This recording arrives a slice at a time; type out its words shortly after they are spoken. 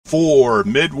4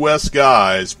 Midwest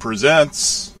Guys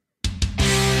presents The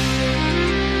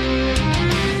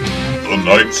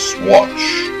Night's Watch,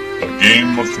 a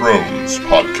Game of Thrones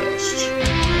podcast.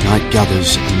 Night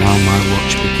gathers, and now my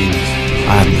watch begins.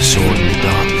 I am the sword in the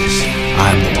darkness.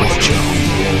 I am the watcher on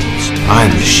the walls. I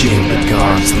am the shield that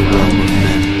guards the realm of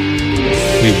men.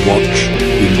 We watch,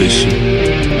 we listen,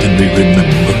 and we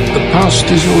remember. The past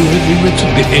is already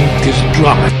written, the ink is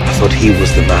dry. I thought he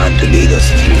was the man to lead us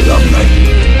through the long night,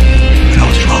 but I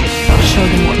was wrong. Show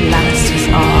them what Lannisters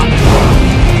are.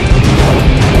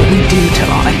 What we do to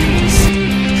our enemies.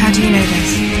 How do you know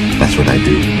this? That's what I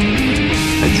do.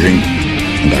 I drink,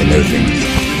 and I know things.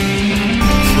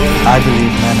 I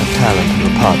believe men of talent have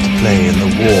a part to play in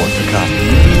the war to come.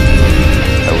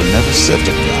 I will never set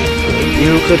a blind for them.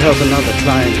 You could have another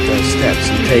climb those steps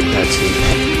and take that seat.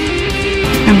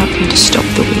 I'm not going to stop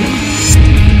the wheel.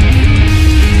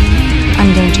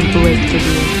 I'm going to break the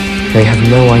wheel. They have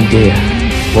no idea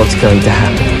what's going to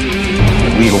happen.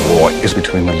 The real war is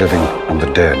between the living and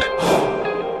the dead.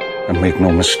 And make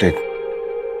no mistake,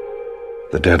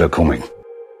 the dead are coming.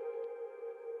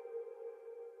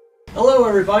 Hello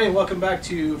everybody and welcome back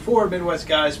to 4 Midwest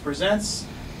Guys presents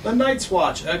The Night's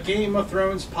Watch, a Game of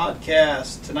Thrones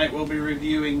podcast. Tonight we'll be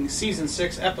reviewing Season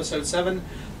 6, Episode 7,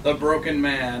 The Broken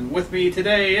Man. With me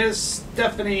today is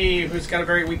Stephanie, who's got a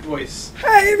very weak voice.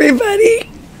 Hi everybody!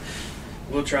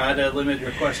 We'll try to limit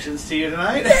your questions to you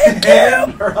tonight.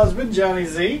 And her husband, Johnny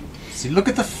Z. See, look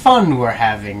at the fun we're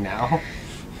having now.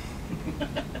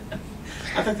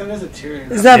 I think that is a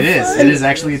Tyrion. Is that It fun? is. It is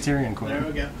actually a Tyrion quote. There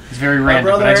we go. It's very My random.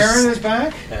 brother but Aaron is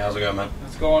back. Hey, how's it going, man?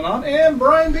 What's going on? And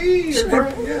Brian B.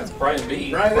 Brian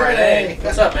B. Brian A. A.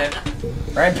 What's up, man?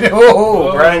 Brian B.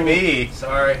 Oh, Brian B.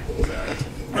 Sorry.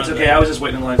 It's okay, I was just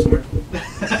waiting in line somewhere.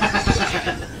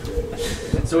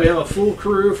 So we have a full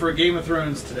crew for Game of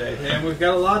Thrones today, and we've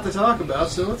got a lot to talk about,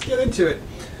 so let's get into it.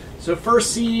 So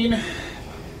first scene,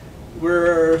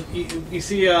 where you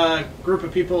see a group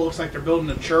of people, looks like they're building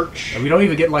a church. And we don't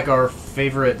even get like our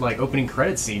favorite like opening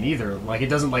credit scene either. Like it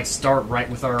doesn't like start right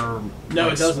with our No,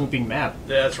 like, it doesn't. swooping map.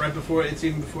 Yeah, it's right before, it's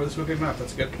even before the swooping map,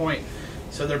 that's a good point.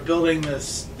 So they're building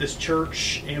this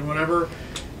church and whatever,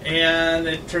 and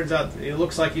it turns out, it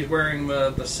looks like he's wearing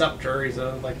the scepter. He's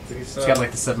got like the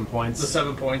 7 points. The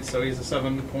 7 points, so he's a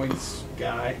 7 points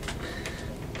guy.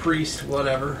 Priest,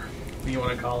 whatever you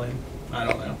want to call him. I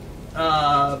don't know.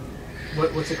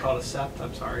 What's it called? A sept?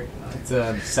 I'm sorry. It's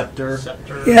a scepter.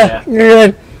 Scepter. Yeah, you're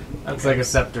good. It's like a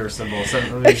scepter symbol.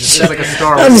 It's like a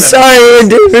star. I'm sorry,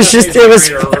 it was just, it was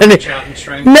funny.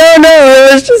 No,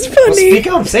 it was just funny. Well, speak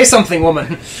up. Say something,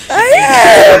 woman.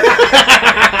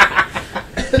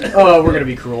 Oh, we're going to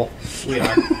be cruel. We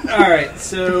are. Alright,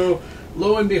 so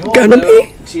lo and behold,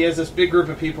 he has this big group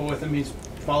of people with him. His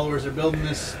followers are building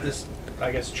this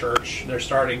I guess, church. They're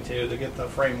starting to get the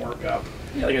framework up.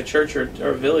 Yeah, like a church or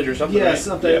a village or something. Yeah, right?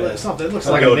 something. It looks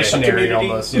like a missionary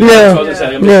almost.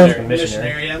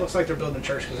 Missionary. Yeah, it looks like they're building a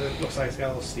church because it looks like it's got a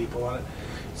little steeple on it.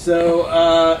 So,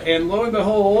 and lo and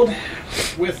behold,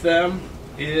 with them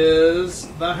is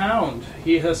the Hound.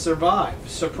 He has survived.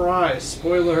 Surprise!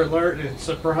 Spoiler alert!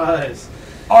 Surprise!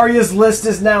 Arya's list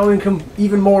is now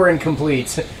even more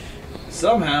incomplete.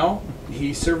 Somehow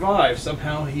he survived.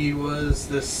 Somehow he was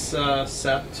this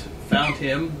sept found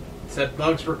him. Said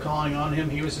bugs were calling on him.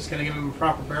 He was just going to give him a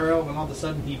proper burial, and all of a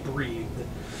sudden he breathed.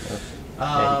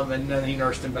 And then he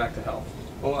nursed him back to health.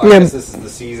 Well, I guess this is the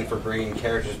season for bringing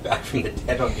characters back from the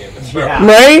dead on Game of Thrones. Yeah.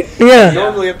 Right? Yeah.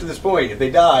 Normally, up to this point, if they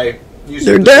die, they're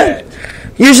usually dead.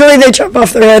 Usually they chop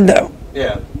off their head, though.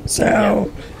 Yeah. So. Yeah.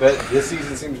 But this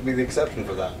season seems to be the exception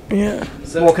for that. Yeah.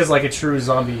 Well, because like a true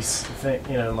zombie thing,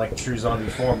 like true zombie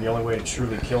form, the only way to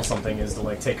truly kill something is to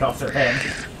like take off their head.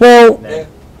 Well,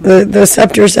 the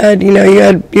scepter said, you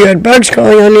had bugs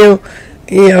calling on you.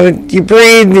 You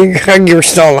breathed. You're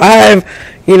still alive.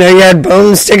 You had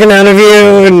bones sticking out of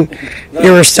you, and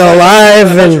you were still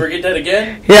alive. And you were getting dead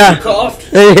again. Yeah. You coughed.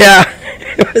 Yeah.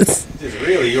 It was.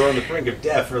 Really, you were on the brink of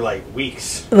death for like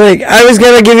weeks. Like, I was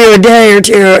going to give you a day or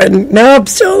two, and no, I'm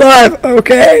still alive.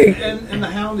 Okay. And the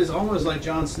Hound is almost like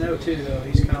Jon Snow, too, though.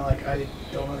 He's kind of like, I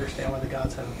don't understand why the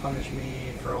gods haven't punished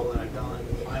me for all that I've done.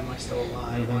 Why am I still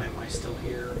alive? Why am I still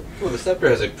here? Well, the Scepter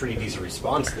has a pretty decent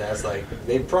response to that. It's like,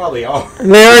 they probably are.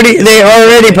 They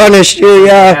already punished you,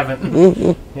 yeah.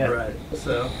 Haven't. Yeah. Right.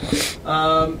 So,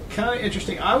 kind of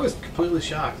interesting. I was completely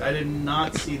shocked. I did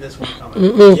not see this one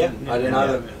coming. Yeah, I did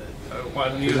not. It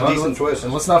was a decent twist.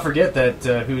 And let's not forget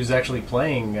that who's actually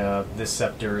playing this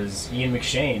scepter is Ian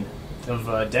McShane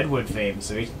of Deadwood fame.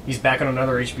 So he's back on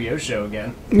another HBO show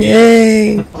again.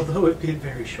 Yay! Although it'd be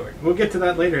very short. We'll get to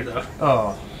that later, though.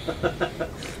 Oh.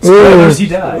 Spoilers, he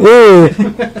died.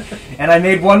 And I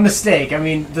made one mistake. I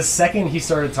mean, the second he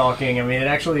started talking, I mean,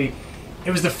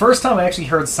 it was the first time I actually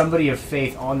heard somebody of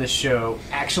faith on the show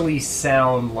actually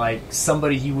sound like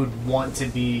somebody you would want to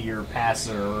be your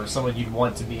pastor or someone you'd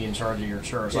want to be in charge of your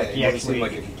church. Yeah, like he actually seemed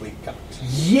like a complete cunt.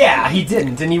 Yeah, he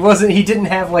didn't, and he didn't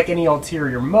have like any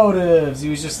ulterior motives. He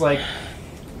was just like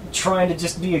trying to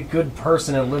just be a good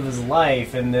person and live his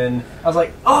life. And then I was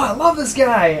like, oh, I love this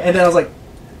guy. And then I was like,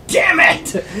 damn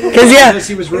it! Because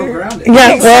he was real grounded.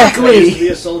 Yeah, exactly. I used to be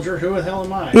a soldier. Who the hell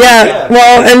am I? Yeah,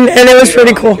 well, and it was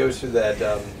pretty cool. He goes through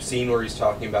that scene where he's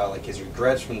talking about like his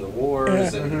regrets from the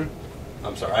wars. And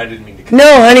I'm sorry, I didn't mean to.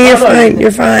 No, honey, you're fine.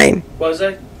 You're fine. What was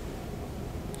that?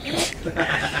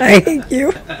 I hate you.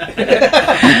 All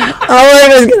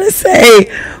I was gonna say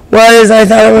was I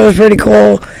thought it was pretty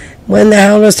cool when the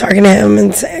Hound was talking to him,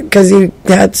 and because he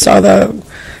saw the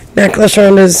necklace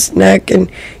around his neck,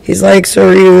 and he's like, "So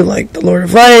are you like the Lord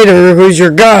of Light, or who's your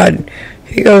god?"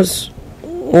 He goes,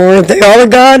 "Weren't they all a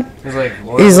god?" He's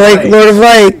like, Lord of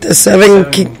Light, the seven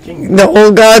the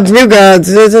old gods, new gods.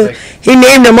 He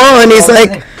named them all, and he's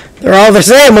like, "They're all the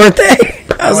same, weren't they?"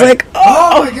 I was like,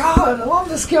 oh my god, I love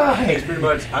this guy. It's pretty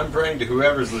much, I'm praying to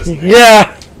whoever's listening.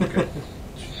 Yeah.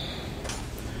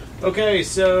 Okay,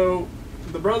 so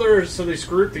the brothers, this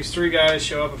group, these three guys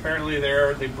show up. Apparently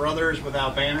they're the brothers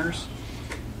without banners.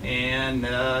 And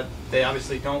they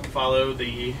obviously don't follow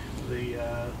the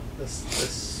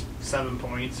 7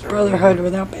 points. Or Brotherhood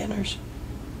without banners.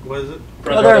 What is it?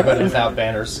 Brotherhood without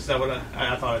banners. Is that what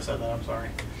I thought I said that? I'm sorry.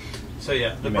 So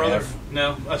yeah, the brother.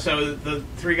 No, so the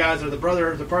three guys are the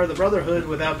part of the Brotherhood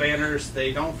without banners.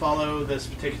 They don't follow this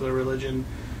particular religion,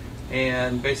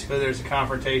 and basically there's a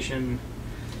confrontation.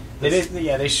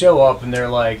 They show up and they're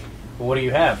like, well, "What do you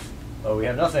have?" "Oh, we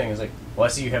have nothing." It's like, "Well, I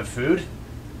see you have food.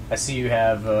 I see you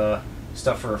have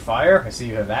stuff for a fire. I see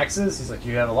you have axes." He's like,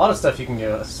 "You have a lot of stuff you can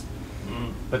give us."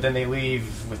 But then they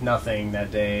leave with nothing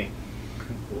that day.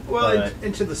 Well,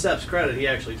 into the Sep's credit, he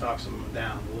actually talks them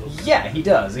down a little bit. Yeah, he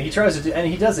does. And he tries to do, and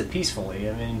he does it peacefully.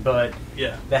 I mean, but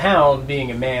the Hound,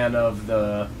 being a man of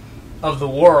the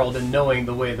world and knowing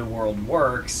the way the world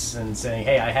works, and saying,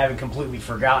 "Hey, I haven't completely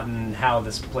forgotten how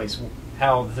this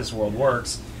world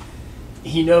works."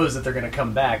 He knows that they're going to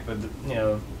come back, but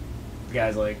the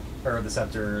guys like, or the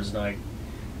Scepter's like,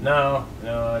 no,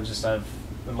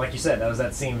 and like you said, that was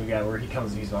that scene we got where he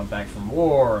comes and he's gone back from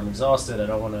war. I'm exhausted. I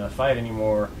don't want to fight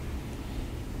anymore.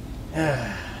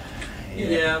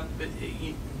 Yeah, but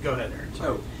go ahead, Aaron.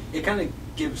 Oh, it kind of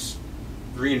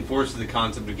reinforces the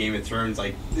concept of Game of Thrones.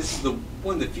 Like, this is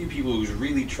one of the few people who's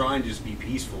really trying to just be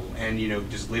peaceful and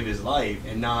just live his life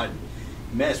and not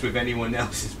mess with anyone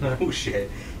else's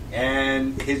bullshit.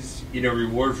 And his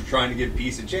reward for trying to give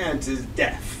peace a chance is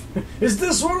death. Is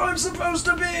this what I'm supposed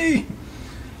to be?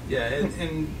 Yeah,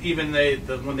 and even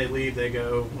when they leave, they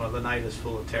go, "Well, the night is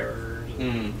full of terrors."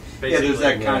 Yeah, there's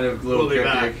that kind of little we'll be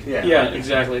back. Yeah,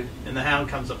 exactly. And the Hound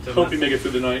comes up to him. Hope you make it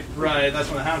through the night. Right, that's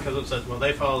when the Hound comes up and says, "Well,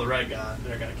 they follow the right God.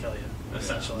 They're going to kill you,"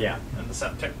 essentially. Yeah. And the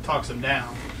Sept talks him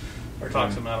down, or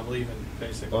talks him out of leaving,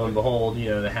 basically. Lo and behold,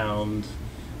 the Hound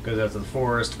goes out to the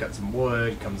forest, cuts some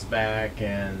wood, comes back,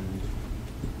 and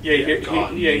he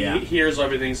hears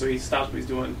everything, so he stops what he's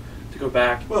doing to go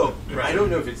back. Well, I don't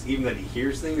know if it's even that he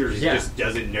hears things or he just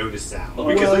doesn't know the sound. Well,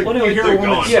 because you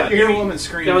hear a woman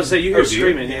scream. I would say you hear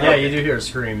screaming. Yeah, you do hear a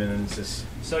scream, and then it's just.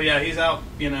 So yeah, he's out.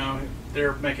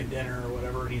 They're making dinner or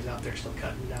whatever, and he's out there still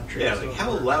cutting down trees. Yeah, like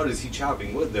how loud is he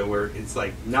chopping wood though? Where it's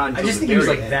like not. I just think he was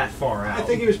like that far out. I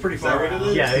think he was pretty far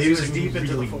out. Yeah, he was deep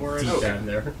into the forest. Deep down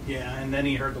there. Yeah, and then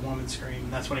he heard the woman scream,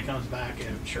 and that's when he comes back,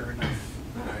 and sure enough,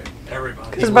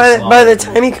 everybody. Because by the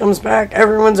time he comes back,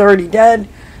 everyone's already dead.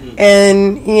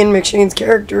 And Ian McShane's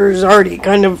character is already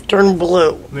kind of turned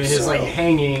blue. I mean, his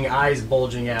hanging, eyes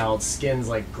bulging out, skin's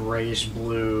like grayish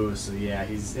blue. So yeah,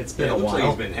 it's been a while. Like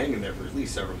he's been hanging there for at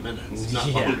least several minutes, not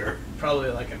longer.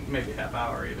 Probably maybe a half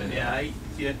hour even. Yeah.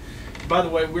 By the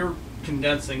way, we're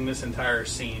condensing this entire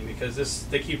scene because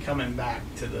they keep coming back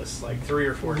to this like 3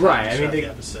 or 4 times throughout the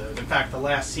episode. In fact, the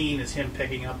last scene is him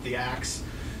picking up the axe.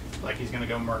 Like he's going to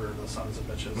go murder the sons of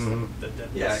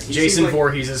bitches. Jason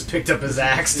Voorhees has picked up his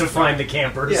axe to find the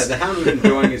campers. Yeah, the Hound was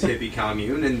enjoying his hippie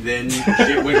commune, and then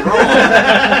shit went wrong.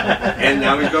 And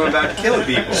now he's going back to killing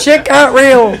people. Shit got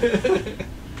real.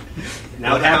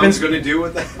 Now the Hound's going to do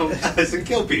what the Hound does and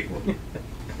kill people.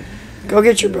 Go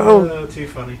get your bow. Too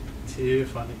funny. Too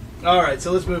funny. Alright,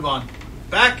 so let's move on.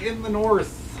 Back in the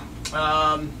north,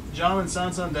 Jon and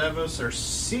Sansa and Davos are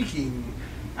seeking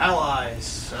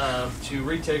allies to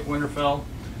retake Winterfell.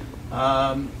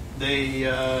 They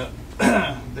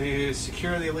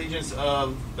secure the allegiance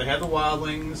of. They have the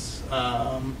wildlings.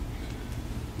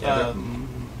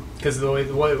 Because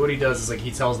what he does is like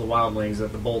he tells the wildlings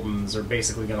that the Boltons are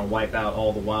basically going to wipe out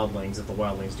all the wildlings if the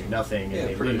wildlings do nothing, and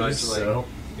they pretty lose. much. So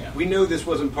we know this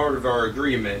wasn't part of our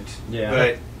agreement,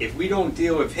 but if we don't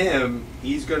deal with him,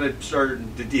 he's going to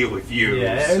start to deal with you.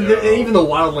 Yeah, so. and even the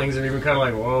wildlings are even kind of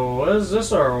like, whoa, what is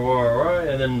this our war, right?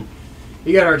 And then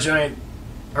you got our giant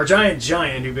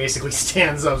who basically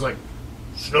stands up, is like,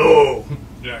 Snow.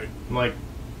 Yeah, I'm like,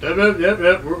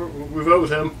 yep, we vote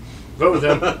with him. Vote with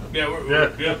him.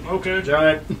 yeah, okay.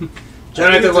 Giant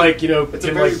that, like, it's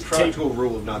can, a very like, practical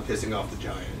rule of not pissing off the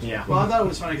giant. Yeah. Well, I thought it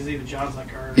was funny because even John's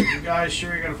like, "Are you guys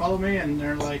sure you're going to follow me?" And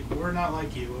they're like, "We're not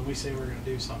like you. When we say we're going to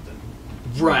do something,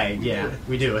 right? Yeah,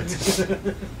 we do it."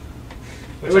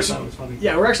 Which I thought was funny.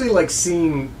 Yeah, we're actually like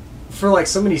seeing for like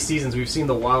so many seasons we've seen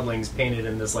the wildlings painted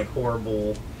in this like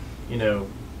horrible, kind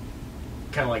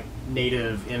of like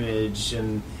native image,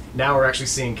 and now we're actually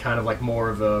seeing kind of like more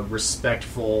of a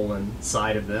respectful and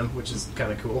side of them, which is kind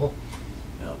of cool.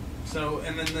 Yep. So,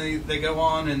 and then they go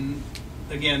on, and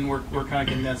again, we're kind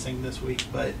of condensing this week,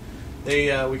 but we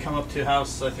come up to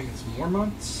house, I think it's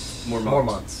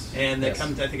Mormonts. And they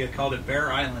come to, I think they called it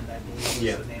Bear Island, I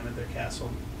believe was the name of their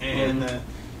castle. And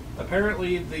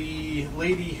apparently the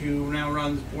lady who now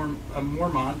runs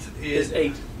Mormont is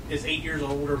 8 years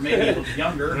old, or maybe a little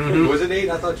younger. Mm-hmm. Was it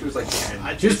 8? I thought she was like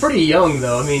 10. She was pretty young,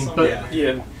 though. I mean,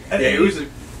 it was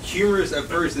curious at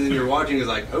first, and then you're watching is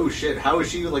like, oh shit, how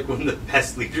is she like one of the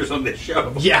best leaders on this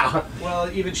show? Yeah.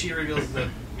 Well, even she reveals that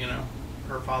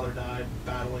her father died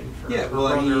battling for her well,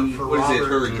 brother. I mean, for what Robert. is it?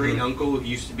 Her great uncle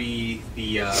used to be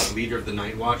the leader of the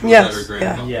Night Watch. Was Yes, that her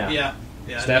grandfather?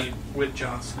 Yeah. Steph? With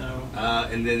Jon Snow.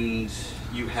 And then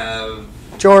you have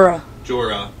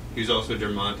Jorah, who's also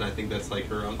Dermont, and I think that's like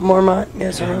her uncle. Mormont,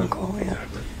 yes, her uncle, yeah.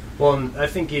 Well, and I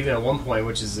think even at one point,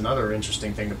 which is another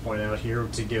interesting thing to point out here,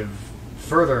 to give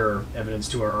further evidence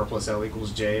to our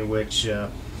R+L=J, in which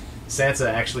Sansa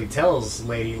actually tells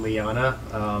Lady Lyanna,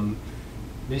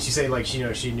 didn't she say, like,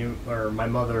 she knew, or my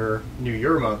mother knew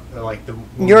your mother, like,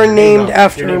 You're named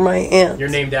after my aunt. You're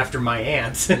named after my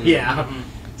aunt. Mm-hmm. Yeah.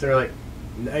 So we're like,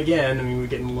 again, I mean, we're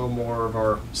getting a little more of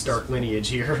our Stark lineage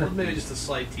here. Well, maybe just a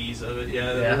slight tease of it,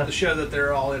 to show that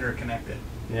they're all interconnected.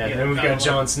 Yeah, and we've got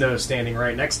Jon Snow standing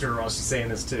right next to her while she's saying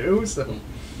this too. So.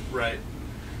 Right.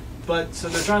 But, so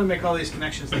they're trying to make all these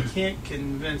connections. They can't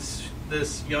convince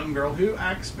this young girl who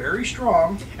acts very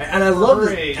strong. And I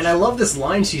love this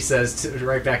line she says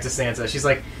right back to Sansa. She's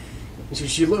like,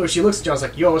 she looks at Jon's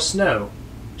like, "You're Snow."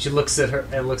 She looks at her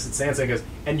and looks at Sansa and goes,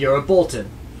 "And you're a Bolton.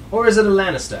 Or is it a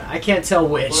Lannister? I can't tell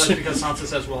which." Well, that's because Sansa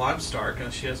says, "Well, I'm Stark,"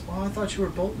 and she goes, "Well, I thought you were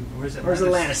Bolton. Or is it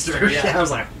Lannister?" Yeah. I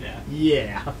was like,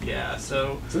 yeah.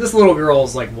 So this little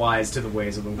girl's like wise to the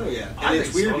ways of the world. Oh yeah, and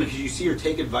it's weird because you see her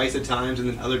take advice at times, and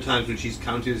then other times when she's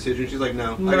come to a decision, she's like,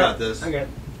 "No, I got this. Okay,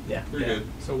 yeah, you're good."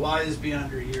 So wise beyond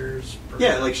her years.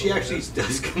 Yeah, like she actually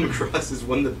does come across as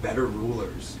one of the better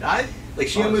rulers.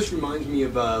 She almost reminds me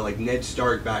of like Ned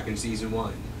Stark back in season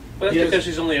 1. But that's because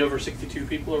she's only over 62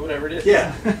 people or whatever it is.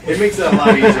 Yeah, it makes it a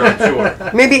lot easier, I'm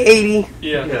sure. Maybe 80.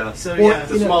 Yeah. So it's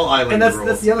a small island. And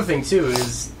that's the other thing too,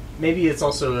 is maybe it's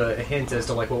also a hint as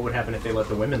to like what would happen if they let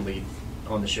the women lead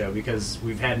on the show, because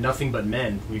we've had nothing but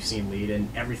men we've seen lead,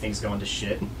 and everything's gone to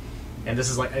shit. And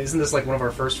this is like, isn't this like one of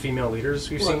our first female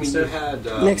leaders we've seen? I mean, you had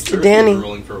next to Cersei Dany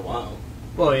ruling for a while.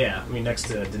 Well, yeah, I mean next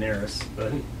to Daenerys,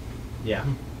 but yeah.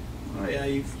 Oh yeah,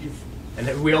 you've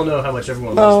and we all know how much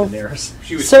everyone loves Daenerys.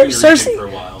 She was Cersei for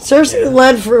a while. Cersei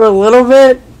led for a little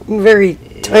bit, very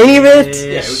tiny bit.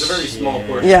 Yeah, it was a very small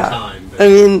portion of time. I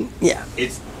mean, yeah.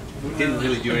 It didn't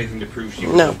really do anything to prove she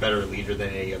was a better leader than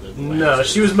any other. No,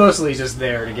 she was mostly just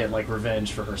there to get like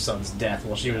revenge for her son's death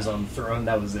while she was on the throne.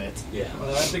 That was it. Yeah.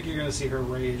 Well, I think you're going to see her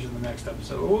rage in the next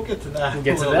episode. We'll get to that.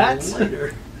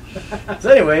 Later.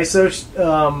 So anyway,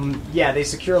 they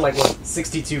secure like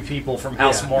 62 people from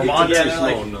House Mormont. Yeah, it's a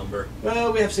small number.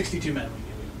 Well, we have 62 men.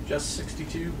 Just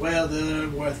 62. Well, they're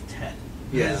worth 10.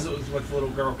 Yeah, is what the little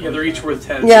girl. Yeah, they're each worth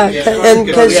 10. Yeah, and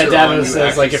because Davos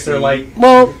says like if they're like,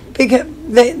 well, because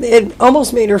it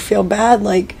almost made her feel bad.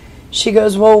 Like she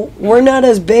goes, "Well, we're not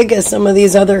as big as some of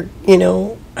these other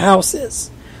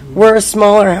houses. We're a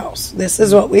smaller house. This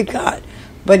is what we've got."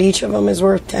 But each of them is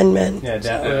worth 10 men. Yeah,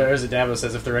 as Davos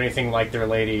says, if they're anything like their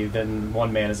lady, then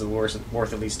one man is worth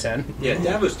at least 10. Yeah,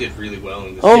 Davos did really well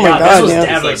in this. Oh my God! This was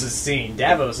Davos' scene.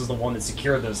 Davos is the one that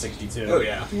secured those 62. Oh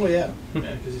yeah. Well, yeah,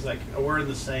 because he's like, we're in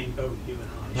the same boat, you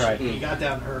and I. Right. He got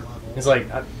down to her level. It's like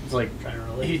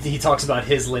he talks about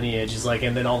his lineage. He's like,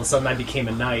 and then all of a sudden I became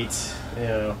a knight,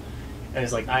 and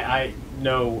he's like, I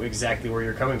know exactly where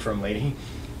you're coming from, lady.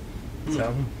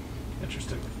 So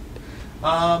interesting.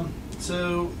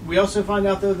 So we also find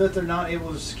out though that they're not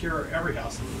able to secure every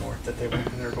house in the north that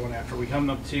they're going after. We come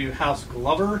up to House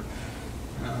Glover,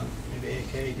 maybe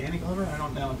AKA Danny Glover. I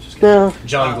don't know. I'm just kidding. No.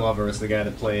 John Glover is the guy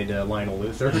that played Lionel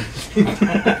Luthor.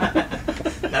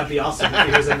 That'd be awesome if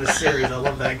he was in this series. I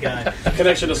love that guy.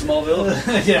 Connection to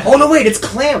Smallville. Yeah. Oh no, wait, it's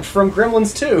Clamp from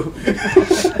Gremlins 2.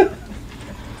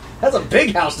 That's a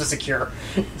big house to secure.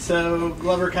 So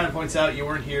Glover kind of points out, you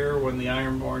weren't here when the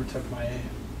Ironborn took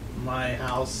my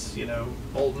house. You know,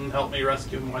 Bolton helped me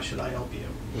rescue him. Why should I help you?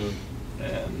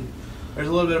 And there's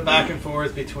a little bit of back and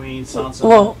forth between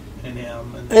Sansa and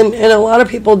him. And a lot of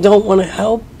people don't want to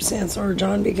help Sansa or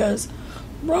Jon because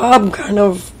Rob kind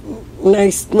of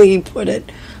nicely put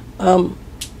it, kind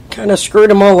of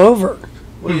screwed him all over.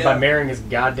 Well, yeah. By marrying his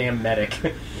goddamn medic.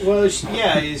 Well,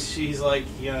 she's like,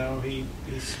 you know,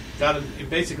 he's got him.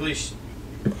 Basically,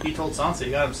 he told Sansa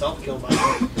he got himself killed by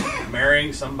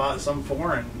marrying some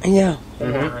foreign. Yeah.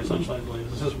 Whore, essentially, I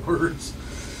believe is his words.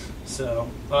 So,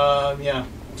 yeah.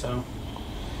 So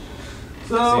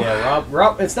yeah,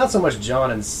 Rob. It's not so much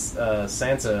Jon and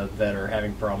Sansa that are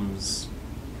having problems,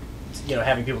 you know,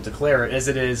 having people declare it, as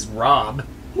it is Rob.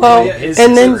 Well, his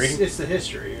and then it's the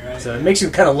history, right? So it makes you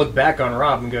kind of look back on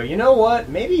Rob and go, you know what?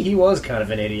 Maybe he was kind of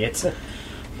an idiot.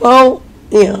 Well,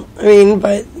 yeah, I mean,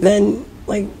 but then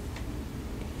like,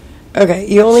 okay,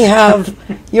 you only have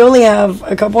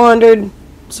a couple hundred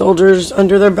soldiers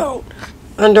under their belt.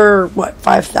 Under what,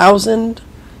 5,000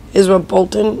 is what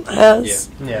Bolton has.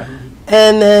 Yeah.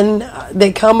 And then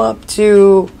they come up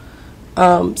to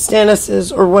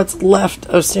Stannis's, or what's left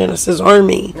of Stannis's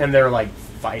army, And they're like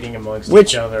fighting amongst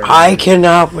which each other. I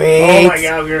cannot wait. Oh my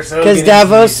god, we're so because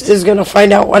Davos is going to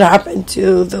find out what happened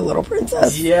to the little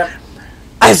princess. Yep.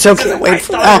 I still can't wait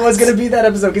for that. I thought it was going to be that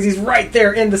episode because he's right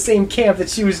there in the same camp that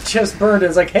she was just burned. And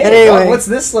it's like, hey, anyway, what's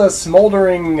this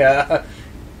smoldering,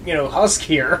 husk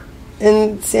here?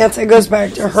 And Sansa goes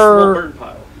back to her.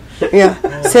 Pile. Yeah,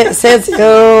 Sansa.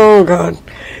 Oh god,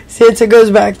 Sansa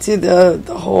goes back to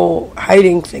the whole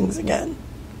hiding things again.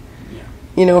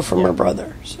 You know, from her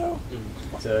brother. So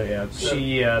yeah,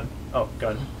 she. Oh, go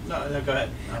ahead. No, go ahead.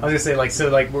 I was gonna say,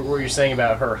 what you're saying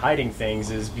about her hiding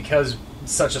things is because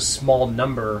such a small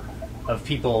number of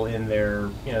people in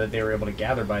their, you know, that they were able to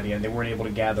gather by the end, they weren't able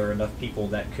to gather enough people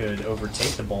that could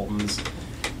overtake the Boltons.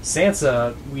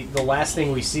 Sansa, the last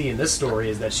thing we see in this story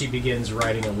is that she begins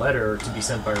writing a letter to be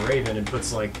sent by Raven and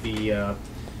puts like the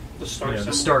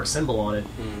Stark symbol on it.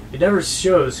 It never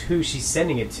shows who she's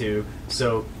sending it to,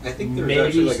 so I think there's maybe,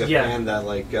 actually like a fan that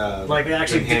like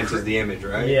actually enhances the image,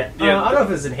 right? Yeah. I don't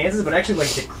know if it enhances, but actually like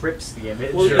decrypts the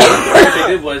image. Well, what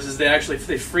they did was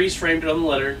they freeze framed it on the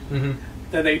letter, then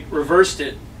they reversed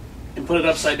it and put it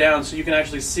upside down, so you can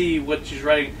actually see what she's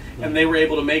writing, and they were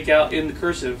able to make out in the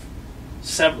cursive,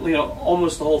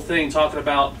 almost the whole thing, talking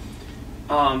about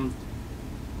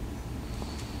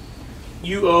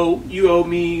you owe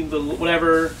me the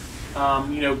whatever,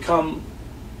 come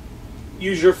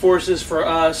use your forces for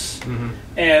us,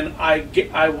 and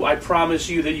I promise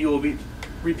you that you will be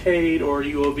repaid or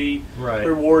you will be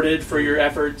rewarded for your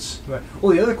efforts. Right.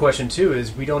 Well, the other question too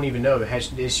is we don't even know,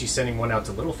 is she sending one out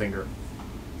to Littlefinger?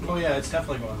 Oh yeah, it's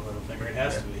definitely going to Littlefinger. It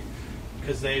has to be,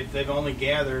 because they've only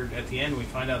gathered, at the end we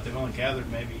find out they've only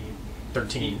gathered maybe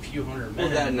 13, few hundred men.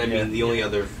 Well, that, and I mean, the only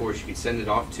other force you could send it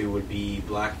off to would be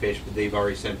Blackfish, but they've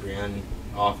already sent Brienne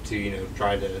off to,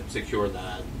 try to secure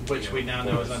that. Which we now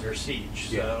know is under siege,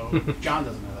 so John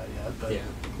doesn't know that yet. But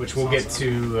which we'll get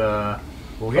to.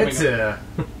 We'll get to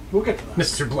that.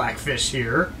 Mr. Blackfish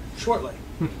here shortly.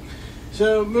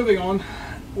 So, moving on,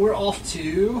 we're off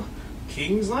to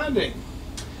King's Landing.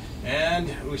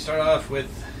 And we start off with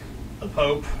the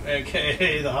Pope,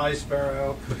 a.k.a. the High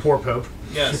Sparrow. The poor Pope.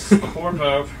 Yes, the poor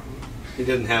Pope. He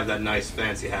doesn't have that nice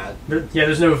fancy hat.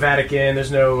 There's no Vatican,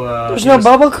 there's no... there's no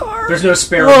bubble car? There's no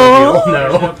Sparrow-mobile,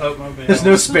 no. There's no Pope-mobile. There's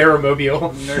no Sparrow-mobile.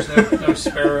 There's no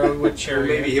Sparrow with chariot.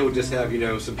 Well, maybe he'll just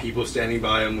have, some people standing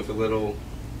by him with a little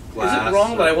glass. Is it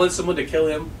wrong that I want someone to kill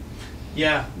him?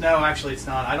 Yeah, no, actually it's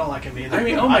not. I don't like him either. I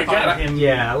mean, oh my god.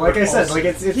 Yeah, like I said,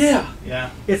 it's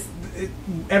it's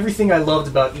everything I loved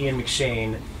about Ian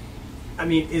McShane,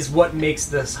 is what makes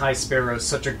this High Sparrow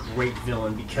such a great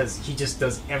villain, because he just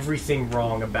does everything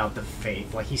wrong about the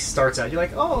faith. Like, he starts out, you're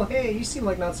like, oh, hey, you seem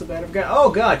like not so bad of a guy.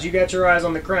 Oh, God, you got your eyes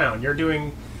on the crown. You're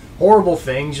doing horrible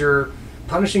things. You're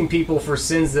punishing people for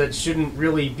sins that shouldn't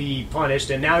really be punished,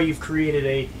 and now you've created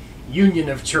a union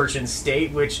of church and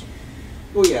state, which...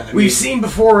 Well, yeah, we've seen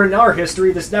before in our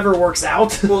history. This never works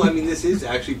out. Well, this is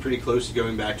actually pretty close to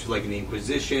going back to like an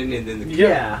Inquisition, and then the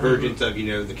convergence of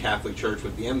the Catholic Church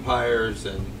with the empires,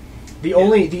 and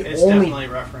It's definitely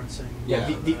referencing.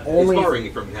 The only it's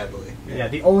borrowing from it heavily. Yeah,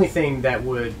 the only thing that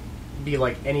would be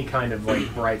like any kind of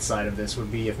like bright side of this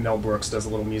would be if Mel Brooks does a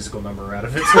little musical number out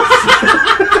of it.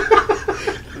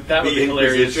 That would be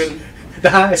hilarious. The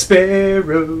High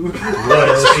Sparrow.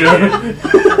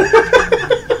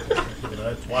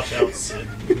 Watch out, Sid.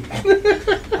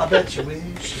 I bet you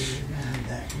wish.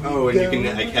 Oh, and you can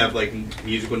like have like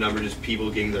musical numbers, just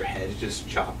people getting their heads just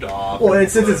chopped off. Well, and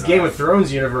since it's Game of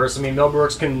Thrones universe, I mean, Mel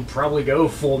Brooks can probably go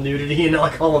full nudity and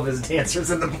like all of his dancers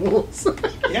in the pools.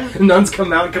 Yeah, nuns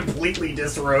come out completely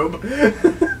disrobe.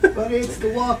 But it's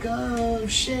the walk of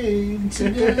shame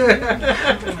today. All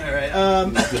right.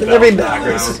 Can there be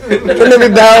bells? Can there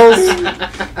be bells?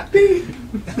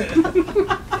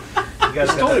 You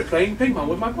guys started playing ping pong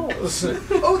with my balls.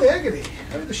 Oh, the agony.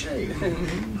 Oh, the shame.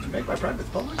 To make my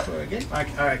private part for a game. All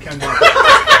right, come down.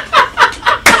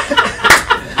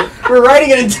 We're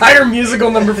writing an entire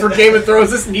musical number for Game of Thrones.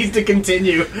 This needs to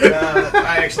continue.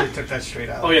 I actually took that straight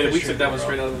out. Oh yeah, we took that one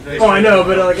straight out of the thing. Oh, I know,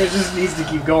 but like it just needs to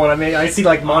keep going. I mean, I see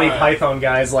like Monty Python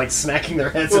guys like smacking their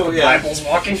heads at the Bibles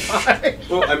walking by.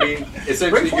 Well, I mean,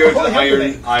 essentially you go to the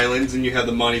Iron Islands and you have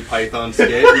the Monty Python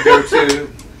skit. You go to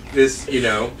this,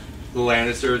 the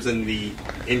Lannisters and the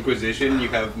Inquisition, you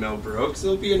have Mel Brooks.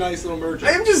 It'll be a nice little merger.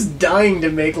 I am just dying to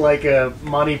make like a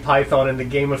Monty Python in the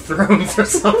Game of Thrones or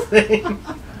something.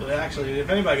 Well, actually, if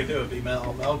anybody could do it, it'd be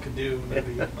Mel. Mel could do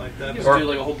maybe like that. Just do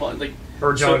like a whole bunch, like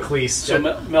or John Cleese. So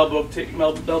Mel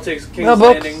takes King's Mel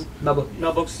Landing. Mel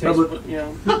Brooks takes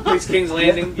takes King's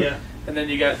Landing. Yeah. And then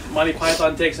you got Monty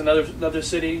Python takes another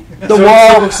city. The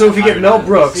Wall. So if you get Mel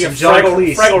Brooks and John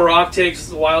Cleese, Fraggle Rock takes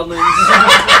the Wildlands.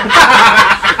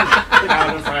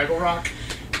 Fraggle Rock.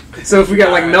 So if we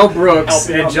got like Mel Brooks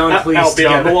and John Cleese Out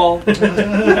beyond the wall.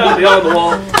 Out beyond the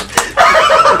wall.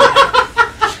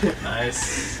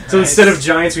 Nice. So instead of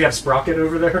giants, we have Sprocket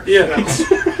over there. Yeah.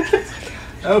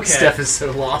 Okay. Steph is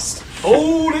so lost.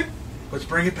 Hold it. Let's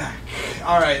bring it back.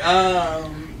 All right.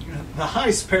 The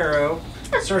High Sparrow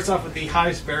starts off with the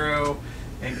High Sparrow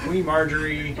and Queen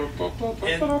Margaery.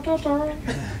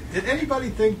 Did anybody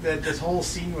think that this whole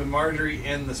scene with Margaery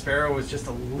and the Sparrow was just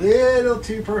a little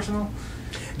too personal?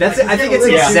 That's like, I think it's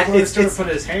exactly. It's put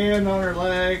his hand on her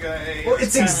leg. Well,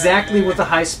 it's exactly what the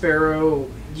High Sparrow.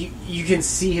 You can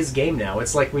see his game now.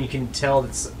 It's like when you can tell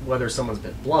whether someone's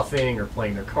been bluffing or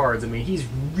playing their cards. I mean, he's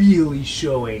really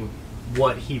showing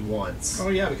what he wants. Oh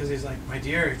yeah, because he's like, my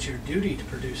dear, it's your duty to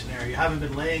produce an heir. You haven't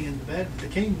been laying in the bed with the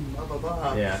king. Blah blah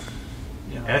blah. Yeah.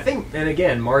 And I think, and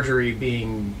again, Margaery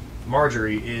being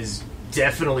Margaery is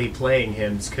definitely playing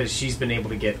him because she's been able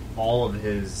to get all of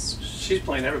his. She's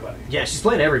playing everybody. Yeah, she's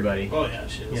playing everybody. Oh yeah,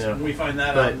 she is. We find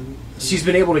that out. She's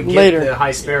been able to get later. the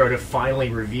High Sparrow to finally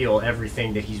reveal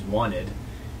everything that he's wanted,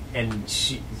 and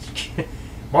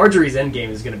Marjorie's endgame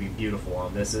is going to be beautiful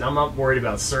on this. And I'm not worried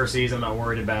about Cersei's. I'm not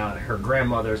worried about her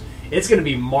grandmother's. It's going to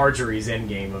be Marjorie's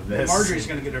endgame of this. Marjorie's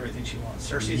going to get everything she wants.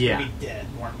 Cersei's going to be dead,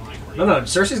 more than likely. No,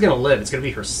 Cersei's going to live. It's going to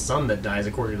be her son that dies,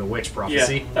 according to the witch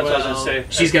prophecy. Yeah, that's what I was going to say.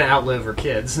 She's going to outlive her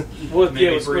kids. What's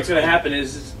going to happen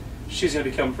is she's going to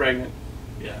become pregnant.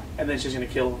 Yeah. And then she's going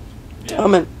to kill him.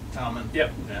 Yeah. Tommen.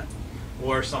 Yep. Yeah.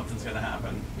 Or something's going to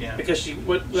happen. Yeah. Because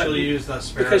she'll use the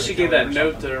Sparrow. Because she gave that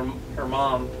note to her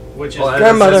mom. Which is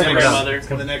grandmother.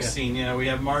 The next scene, we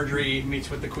have Margaery meets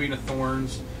with the Queen of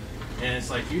Thorns, and it's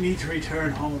like, you need to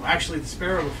return home. Actually, the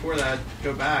Sparrow, before that,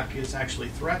 go back, actually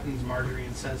threatens Margaery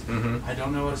and says, I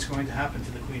don't know what's going to happen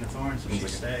to the Queen of Thorns if she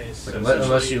stays. So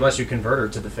unless you convert her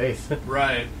to the faith.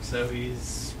 Right. So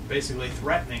he's basically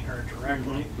threatening her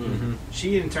directly.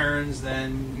 She, in turns,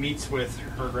 then meets with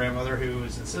her grandmother, who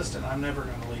is insistent, I'm never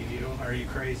going to leave you. Are you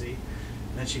crazy?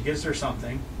 And then she gives her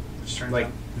something. Which turns out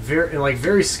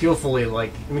very skillfully,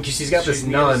 because she's got this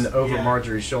nun over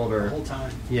Marjorie's shoulder the whole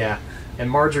time. Yeah, and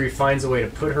Margaery finds a way to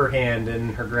put her hand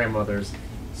in her grandmother's,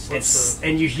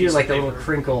 and you hear like a little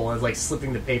crinkle as like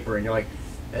slipping the paper, and you're like,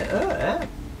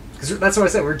 because that's what I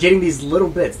said. We're getting these little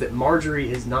bits that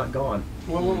Margaery is not gone.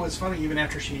 Well, what was funny, even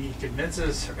after she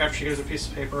convinces, after she gives a piece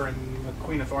of paper, and the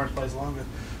Queen of Thorns plays along with,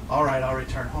 all right, I'll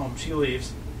return home. She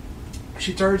leaves.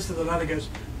 She turns to the nun and goes,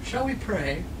 shall we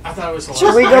pray? I thought it was hilarious.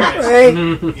 Shall we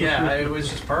go pray? Yeah, it was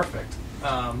just perfect.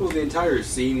 Well, the entire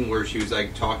scene where she was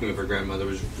like talking with her grandmother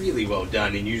was really well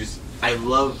done, and I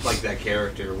love like that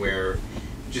character where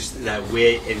just that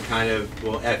wit and kind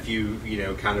of F you,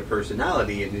 kind of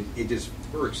personality, and it just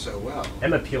works so well.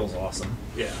 Emma Peel's awesome.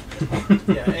 Yeah.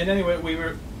 Yeah, and anyway,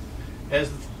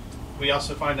 we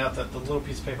also find out that the little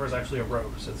piece of paper is actually a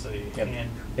rose. It's a hand.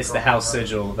 It's the house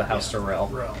sigil of the House Tyrell.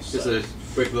 It's a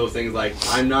quick little things like,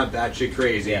 I'm not batshit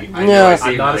crazy. Yeah. I know I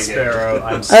I'm not a sparrow.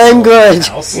 I'm good.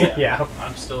 Yeah.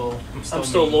 I'm still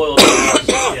loyal to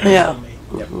the house. Yeah.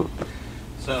 Yep.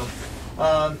 So,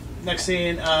 next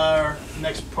scene,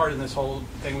 next part in this whole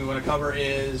thing we want to cover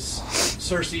is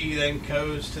Cersei then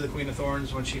goes to the Queen of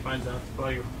Thorns when she finds out,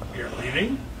 well, you're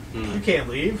leaving? You can't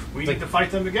leave. We need to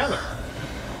fight them together.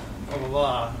 Blah, blah,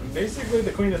 blah. Basically,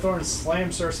 the Queen of Thorns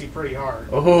slams Cersei pretty hard.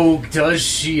 Oh, does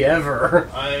she ever?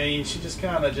 I mean, she just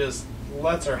kind of just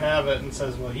lets her have it and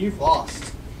says, well, you've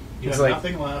lost. You It's have like-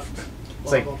 nothing left. It's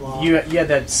Blah, like blah, blah. you had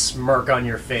that smirk on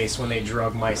your face when they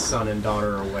drug my son and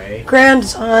daughter away.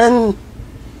 Grandson,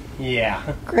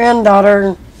 Yeah.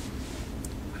 granddaughter.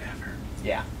 Whatever.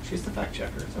 Yeah. She's the fact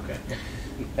checker. It's okay.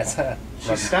 That's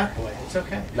She's stat boy. It's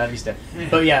okay. Love you, Steph.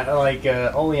 But yeah, like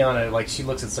Oleana, like she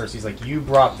looks at Cersei's like, you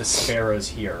brought the sparrows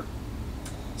here,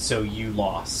 so you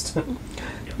lost.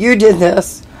 You did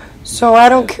this, so I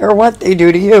don't care what they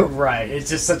do to you. Right. It's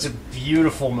just such a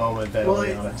beautiful moment that Well,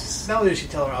 Oleana just. not only does she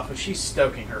tell her off, but she's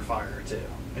stoking her fire too.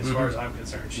 As Mm-hmm. far as I'm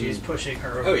concerned, she's pushing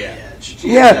her over the edge.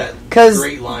 She Yeah, has that 'cause-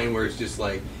 great line where it's just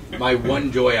like, my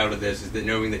one joy out of this is that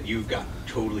knowing that you've got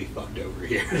totally fucked over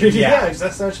here. Yeah,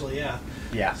 essentially, yeah.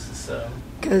 Yeah. So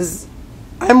Because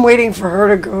I'm waiting for her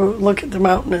to go look at the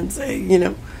mountain and say,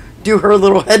 do her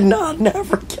little head nod and have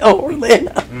her kill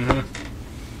Orlana. Mm-hmm.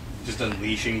 Just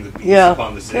unleashing the beast Yeah.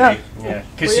 upon the city. Yeah. Yeah.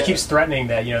 Because she keeps threatening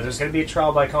that there's going to be a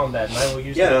trial by combat, and I will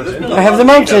use the mountain. I have the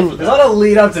mountain. There's a lot of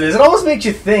lead up to this. It almost makes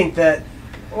you think that,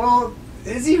 well,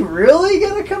 is he really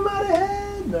going to come out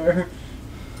ahead? Or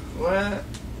what?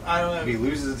 I don't know. If he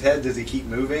loses his head, does he keep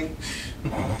moving?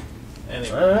 Anyway. I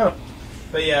don't know.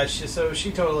 But yeah, she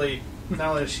totally, not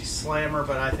only does she slam her,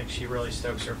 but I think she really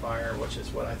stokes her fire, which is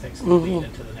what I think is going to lead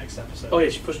into the next episode. Oh yeah,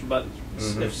 she pushed the button.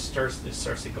 If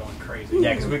Cersei going crazy.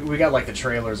 Yeah, because we got like the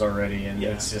trailers already, and Yeah.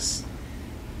 it's just,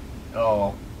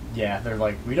 oh, yeah, they're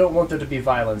like, we don't want there to be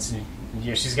violence. And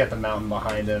yeah, she's got the mountain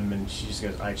behind him, and she just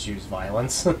goes, I choose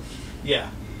violence. Yeah.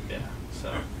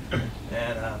 So,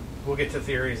 and we'll get to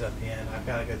theories at the end. I've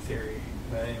got a good theory.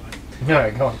 But anyway. All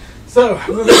right, go on. So,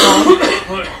 moving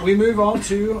on, we move on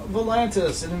to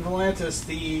Volantis. And in Volantis,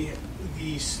 the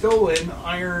stolen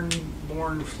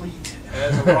Ironborn fleet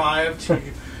has arrived to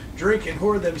drink and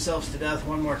hoard themselves to death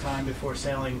one more time before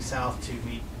sailing south to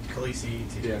meet Khaleesi.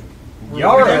 Which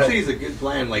actually is a good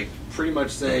plan, like pretty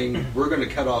much saying we're going to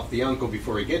cut off the uncle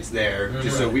before he gets there,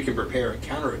 just so we can prepare a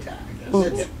counterattack.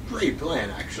 That's a great plan,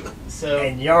 actually. So,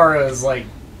 And Yara is like,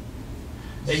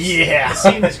 yeah. The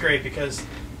scene is great because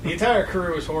the entire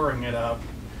crew is whoring it up,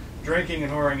 drinking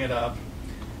and whoring it up.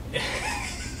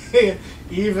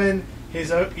 even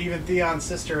Theon's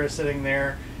sister is sitting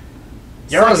there.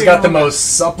 Yara's sucking got the on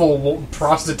most supple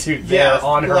prostitute there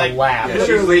on her lap. Yeah,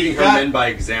 she's leading her men by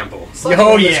example.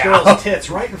 Oh yeah, girl's tits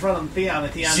right in front of Theon,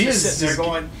 and Theon's She just is sitting there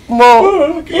going,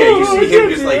 Well, yeah, you see him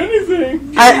just like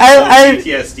I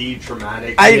PTSD,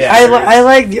 traumatic. I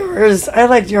like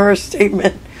Yara's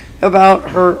statement about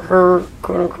her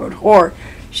quote unquote whore.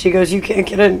 She goes, you can't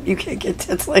get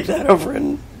tits like that over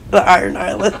in the Iron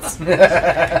Islands.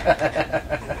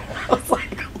 I was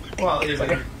like, well,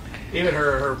 even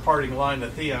her parting line to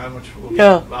Theon, which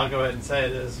I'll go ahead and say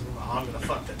it is, I'm going to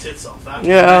fuck the tits off that.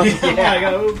 Yeah. I'm like,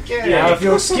 okay. Yeah, if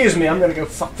you'll excuse me, I'm going to go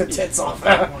fuck the tits off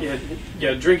that one.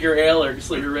 Yeah, drink your ale or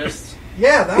slit your wrists.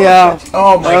 Yeah, that was it.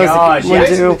 Oh my gosh. She Yeah.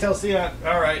 basically tells Theon,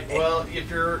 all right, well, if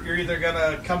you're either going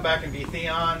to come back and be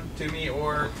Theon to me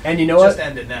or And you know just what?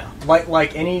 end it now.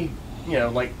 Like any,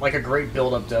 like a great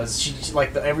build-up does. She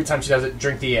like every time she does it,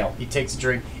 drink the ale. He takes a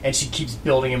drink, and she keeps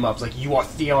building him up. It's like, you are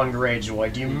Theon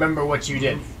Greyjoy. Do you remember what you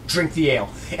did? Drink the ale.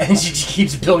 And she just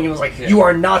keeps building him. It's like, you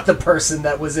are not the person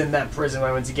that was in that prison when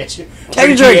I went to get you.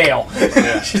 Take a Drink drink. the ale.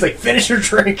 Yeah. She's like, finish your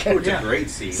drink. It's a great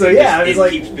scene. So yeah, it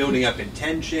like, keeps building up in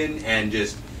tension and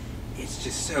just. It's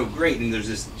just so great, and there's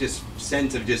this just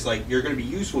sense of just like, you're going to be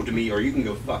useful to me, or you can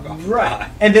go fuck off. Right.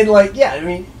 And then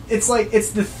it's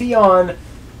the Theon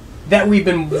that we've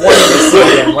been wanting to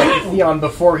see again, like the Theon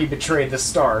before he betrayed the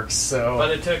Starks. So,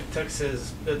 But it took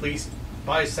his at least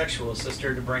bisexual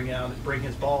sister to bring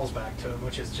his balls back to him,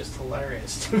 which is just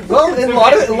hilarious. well, in a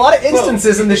lot of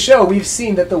instances in the show, we've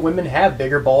seen that the women have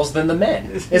bigger balls than the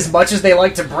men. As much as they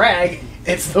like to brag,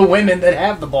 it's the women that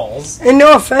have the balls. and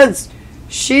no offense,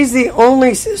 she's the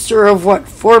only sister of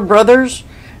 4 brothers,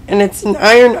 and it's an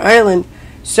Iron Island,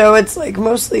 so it's like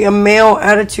mostly a male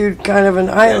attitude kind of an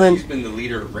island. She's been the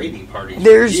leader of raiding parties for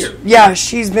years.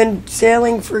 She's been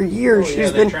sailing for years.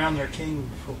 They drowned their king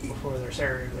before their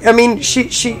Sarah. I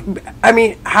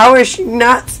mean, how is she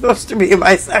not supposed to be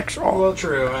bisexual? Well,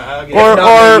 true.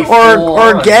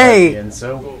 Or gay? And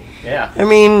so, yeah. I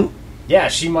mean, Yeah,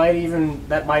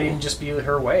 that might even just be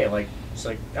her way. Like, it's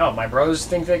like, oh, my bros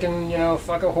think they can,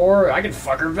 fuck a whore. I can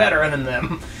fuck her better than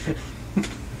them.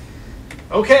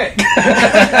 Okay.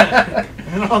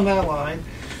 And on that line,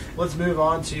 let's move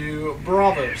on to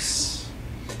Bravos.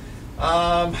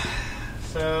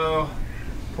 So,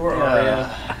 poor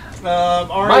Arya.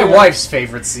 My wife's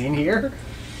favorite scene here.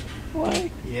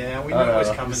 Why? Yeah, we knew it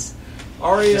was coming.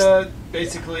 Arya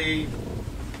basically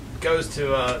goes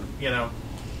to,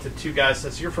 to two guys,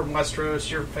 says, "You're from Westeros,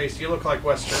 you look like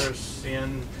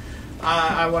Westerosian.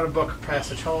 I want to book a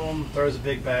passage home." Throws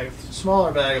a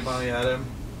smaller bag of money at him.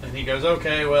 And he goes,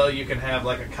 "Okay, well, you can have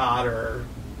like a cot or,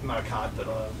 not a cot, but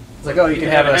it's like, oh, you can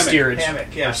have a steerage.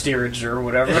 Hammock, yeah. Or steerage or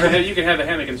whatever. You can have a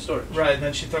hammock in storage. Right, and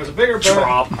then she throws a big old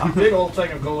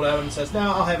thing of gold at him and says,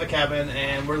 "Now I'll have a cabin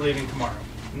and we're leaving tomorrow.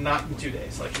 Not in 2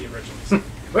 days, like he originally said."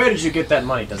 Where did you get that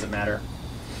money? Doesn't matter.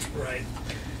 Right.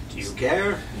 Do you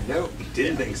care? Nope,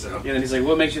 didn't think so. And then he's like,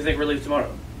 "What makes you think we're leaving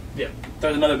tomorrow?" Yeah.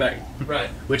 There's another bag. Right.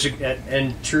 Which,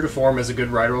 and true to form, as a good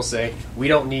writer will say, we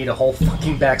don't need a whole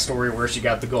fucking backstory where she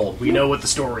got the gold. We know what the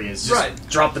story is. Just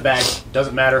drop the bag.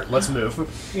 Doesn't matter. Let's move.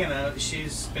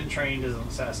 She's been trained as an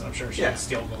assassin. I'm sure she can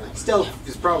steal gold. Still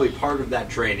is probably part of that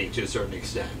training to a certain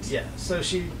extent. Yeah. So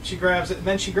she grabs it, and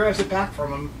then she grabs it back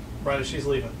from him right as she's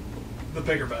leaving. The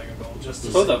bigger bag of gold.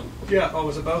 Just both of them. Yeah. Oh,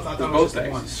 was it both? I thought it was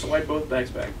just one. Swipe both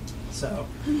bags back. So,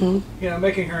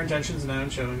 making her intentions known,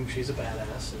 showing she's a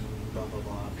badass, and blah, blah,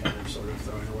 blah, kind of sort of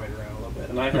throwing her weight around a little bit.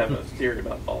 And I have a theory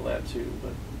about all that, too.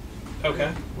 But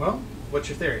okay. Well, what's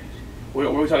your theory? Were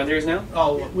we talking theories now?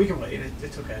 Oh, we can wait.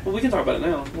 It's okay. Well, we can talk about it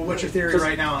now. Well, what's your theory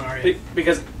right now on Arya?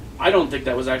 Because I don't think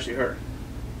that was actually her.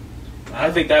 I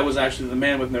think that was actually the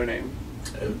man with no name.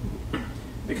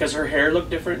 Because her hair looked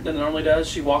different than it normally does.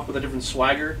 She walked with a different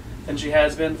swagger than she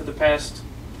has been for the past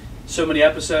so many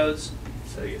episodes.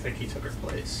 So you think he took her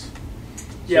place?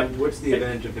 Yeah. So what's the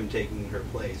advantage of him taking her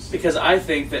place? Because I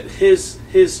think that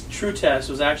his true test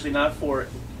was actually not for it.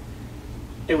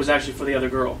 It was actually for the other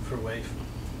girl. For Waif.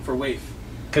 For Waif.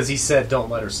 Because he said, "Don't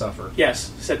let her suffer."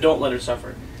 Yes, he said, "Don't let her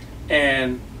suffer,"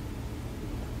 and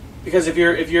because if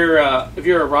you're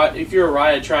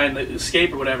Arya trying to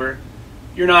escape or whatever,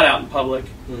 you're not out in public.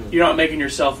 You're not making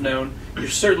yourself known. You're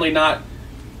certainly not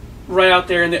right out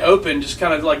there in the open, just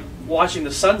kind of like watching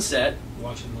the sunset.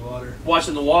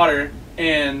 Watching the water,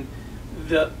 and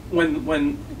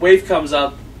when Waif comes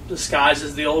up, disguised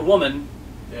as the old woman.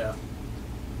 Yeah.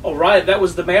 Oh right, that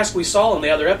was the mask we saw in the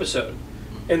other episode.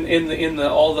 In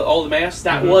all the masks,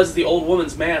 that was the old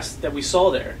woman's mask that we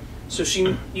saw there. So she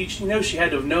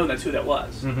had to have known that's who that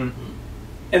was. Mm-hmm.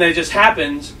 And then it just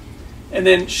happens, and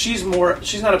then she's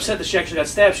not upset that she actually got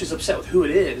stabbed. She's upset with who it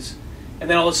is, and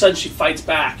then all of a sudden she fights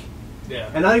back. Yeah.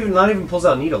 And not even pulls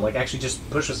out needle, like actually just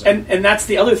pushes her. And that's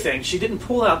the other thing. She didn't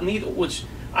pull out needle, which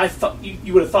I thought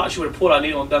you would have thought she would have pulled out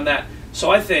needle and done that. So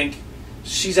I think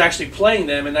she's actually playing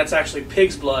them, and that's actually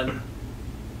pig's blood.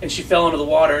 And she fell into the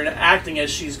water and acting as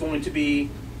she's going to be.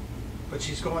 But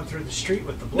she's going through the street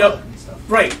with the blood and stuff.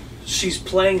 Right. She's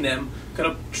playing them,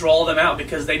 going to draw them out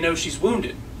because they know she's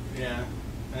wounded. Yeah.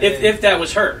 If that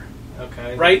was her.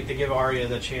 Okay. Right? To give Arya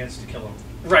the chance to kill him.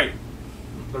 Right.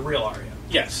 The real Arya.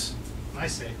 Yes. I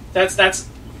see. That's a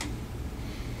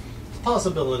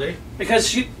possibility.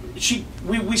 Because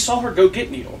we saw her go get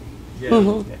needle. Yeah.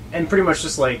 Mm-hmm. And pretty much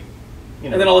just like,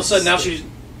 and then all of a sudden now she's,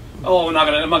 I'm not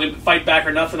gonna fight back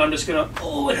or nothing. I'm just gonna,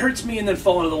 it hurts me, and then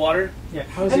fall into the water. Yeah.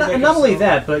 And not only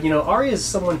that, but Arya is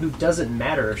someone who doesn't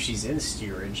matter if she's in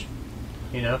steerage.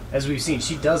 As we've seen,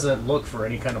 she doesn't look for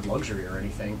any kind of luxury or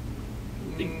anything.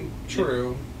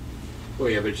 True. Well,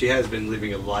 yeah, but she has been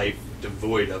living a life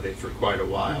devoid of it for quite a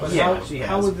while. But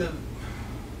how would the...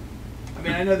 I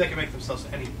mean, I know they can make themselves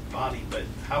any body, but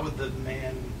how would the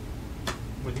man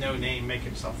with no name make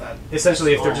himself that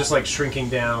essentially small? If they're just like shrinking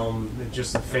down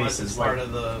just the faces? It's part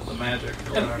of the magic.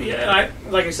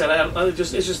 Like I said, it's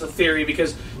just a theory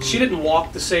because she didn't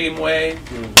walk the same way.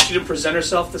 She didn't present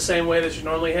herself the same way that she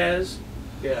normally has.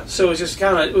 Yeah. So it was just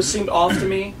it seemed off to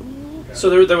me. Okay.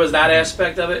 So there was that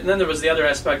aspect of it, and then there was the other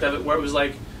aspect of it where it was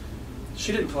like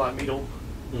she didn't pull out needle.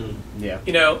 Yeah.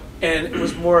 And it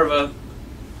was more of a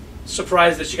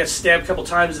surprise that she got stabbed a couple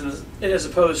times, as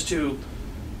opposed to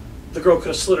the girl could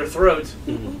have slit her throat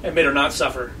and made her not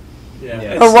suffer.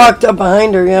 Yeah. Or walked up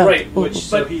behind her, yeah. Right.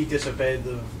 So he disobeyed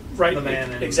the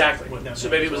man. Exactly. So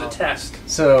maybe it was a test.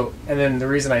 So, and then the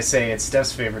reason I say it's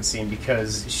Steph's favorite scene,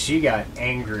 because she got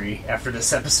angry after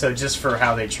this episode just for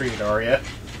how they treated Arya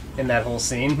in that whole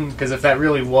scene. Because if that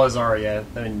really was Arya,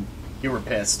 I mean, you were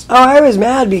pissed. Oh, I was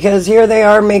mad because here they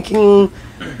are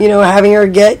having her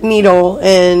get needle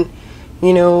and,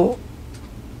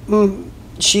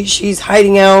 she's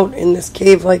hiding out in this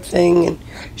cave-like thing, and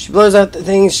she blows out the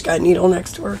thing. She's got a needle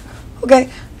next to her. Okay.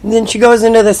 And then she goes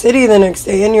into the city the next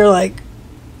day, and you're like,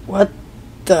 what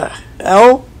the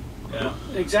hell? Yeah,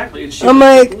 exactly. And I'm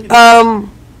like,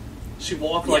 she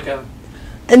walked like a...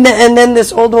 And then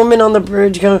this old woman on the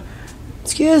bridge goes,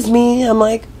 excuse me. I'm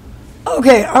like,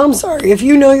 okay, I'm sorry. If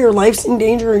you know your life's in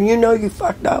danger and you know you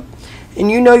fucked up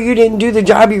and you know you didn't do the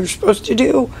job you were supposed to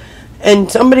do, and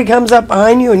somebody comes up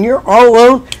behind you and you're all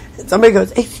alone and somebody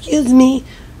goes, excuse me,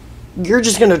 you're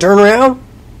just going to turn around?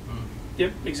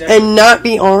 Yep, exactly. And not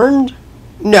be armed?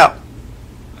 No.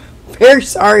 Very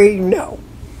sorry, no.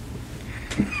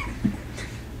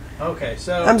 Okay,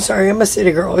 so... I'm sorry, I'm a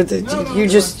city girl.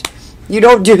 You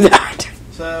don't do that.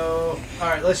 So,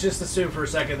 alright, let's just assume for a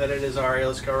second that it is Arya.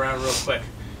 Let's go around real quick.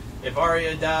 If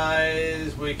Arya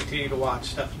dies, we continue to watch.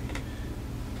 Stephanie?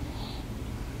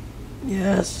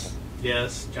 Yes.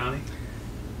 Yes. Johnny?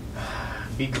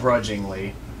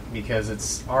 Begrudgingly, because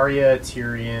it's Arya,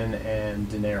 Tyrion, and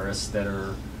Daenerys that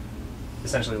are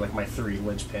essentially like my 3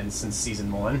 linchpins since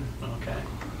season 1. Okay.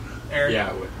 Aaron? Yeah,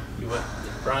 I would. You would?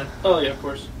 Brian? Oh, yeah, of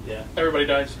course. Yeah. Everybody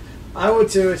dies. I would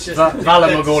too. It's just Vala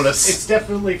Morghulis. It's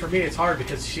definitely for me. It's hard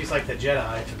because she's like the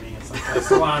Jedi to me. It's like that's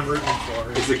the one I'm rooting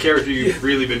for. It's the character you've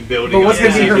really been building. But what's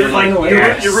going to be her final?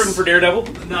 You're rooting for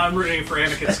Daredevil? No, I'm rooting for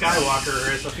Anakin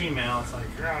Skywalker as a female. It's like,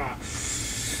 ah.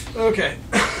 Okay.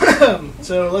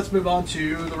 So let's move on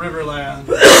to the Riverland.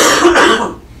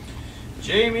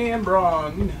 Jaime and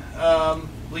Bronn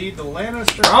lead the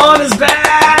Lannister. Bronn is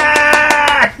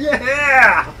back!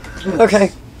 Yeah.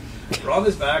 Okay. Bronn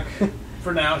is back.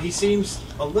 For now, he seems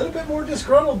a little bit more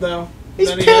disgruntled, though.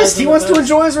 He's pissed. He wants to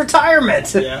enjoy his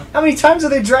retirement. Yeah. How many times are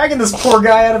they dragging this poor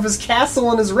guy out of his castle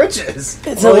and his riches?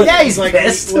 He's like,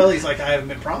 pissed. He's like, I haven't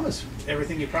been promised.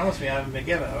 Everything you promised me, I haven't been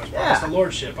given. I was promised a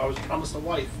lordship. I was promised a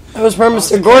wife. I was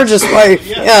promised a gorgeous wife.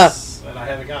 Yes, and I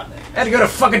haven't gotten it. I had to go to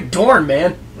fucking Dorne,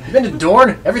 man. You been to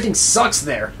Dorne? Everything sucks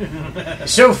there. The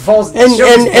show falls. And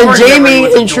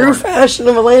Jaime, in true fashion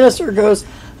of a Lannister, goes,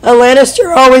 a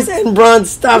Lannister always, and Bronn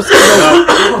stops and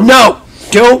goes, no,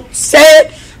 don't say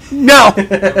it, no.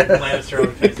 Lannister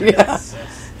always says it. Yeah. Yes.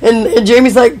 And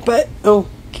Jaime's like, but, okay.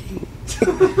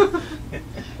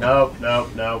 Nope.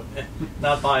 Not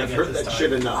buying I've it heard this that time.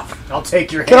 shit enough. I'll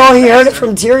take your hand. Oh, he heard it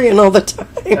from Tyrion all the time.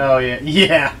 Oh,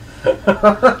 yeah.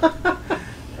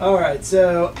 All right,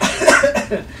 so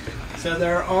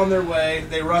they're on their way.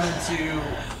 They run into,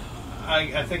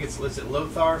 I think is it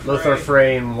Lothar Frey? Lothar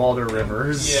Frey and Walder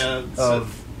Rivers. Yeah,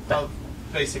 of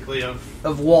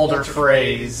Walder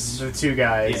Frey's, the 2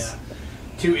 guys. Yeah.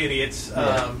 2 idiots.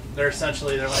 Yeah. They're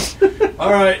like,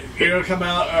 all right, you're going to come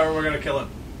out or we're going to kill him.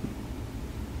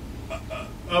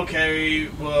 Okay,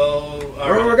 well...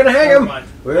 We're going to hang him.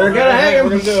 We're going to hang him.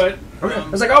 We're going to do it.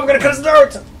 It's like, we're going to cut his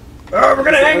throat. Oh, we're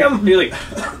going to hang him. He's like,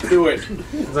 do it.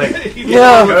 It's like,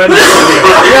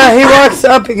 yeah, he walks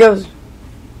up, he goes,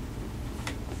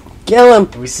 kill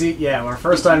him. We see, our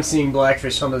first time seeing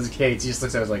Blackfish on those gates, he just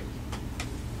looks at us like,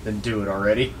 then do it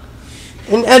already.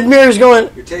 And Edmure's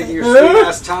going, You're taking your sweet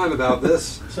ass time about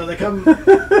this. So they come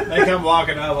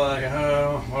walking up like,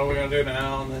 oh, what are we going to do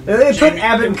now? And then They put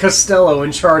Abbott and Costello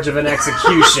in charge of an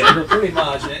execution. Pretty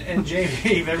much. And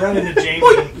Jaime, they run into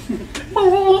Jaime.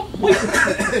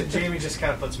 Jaime just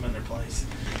kind of puts them in their place,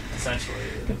 essentially.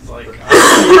 It's like,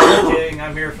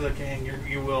 I'm here for the king.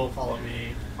 You will follow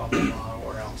me, blah, blah, blah,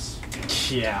 or else.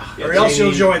 Yeah. Or else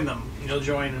you'll join them. You'll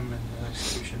join them in the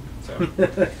execution. So.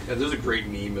 Yeah, there's a great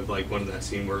meme of like one of that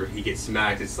scene where he gets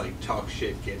smacked. It's like talk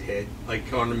shit, get hit.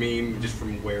 Like on a meme, just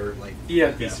from where like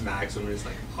he smacks him, and it's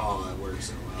like, oh, that works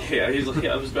so well. Yeah, he's like,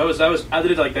 I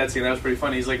did like that scene. That was pretty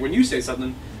funny. He's like, when you say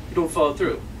something, you don't follow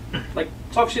through. Like,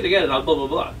 talk shit again, and I'll blah blah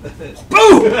blah.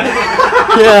 Boom!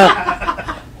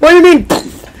 Yeah. What do you mean?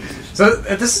 So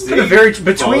this has been a very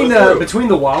between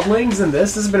the wildlings and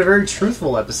this has been a very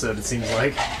truthful episode. It seems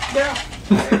like. Yeah.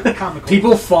 Comical.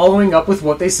 People following up with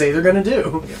what they say they're going to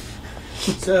do. Yeah.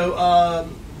 So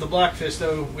the Blackfish,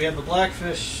 though, we have the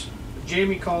Blackfish.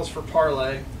 Jaime calls for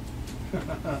parley.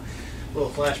 A little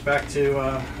flashback to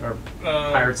our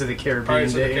Pirates of the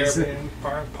Caribbean days.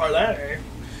 Parley.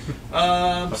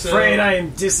 Afraid I am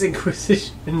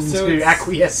disinquisition to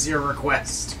acquiesce your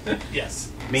request.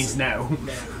 Yes. Means no.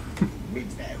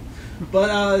 Means no.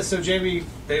 But, so Jaime,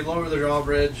 they lower the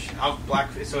drawbridge.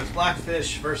 So it's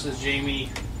Blackfish versus Jaime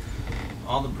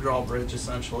on the drawbridge,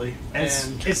 essentially. And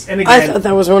again, I thought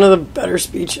that was one of the better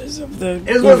speeches of the evening.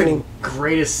 It was one of the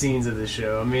greatest scenes of the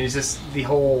show. I mean, it's just the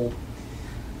whole...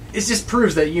 It just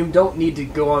proves that you don't need to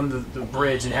go on the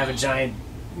bridge and have a giant,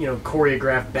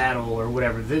 choreographed battle or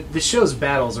whatever. The show's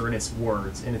battles are in its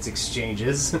words, in its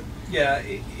exchanges. Yeah,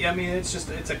 I mean,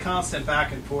 it's a constant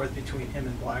back and forth between him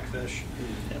and Blackfish.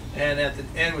 And at the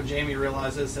end, when Jamie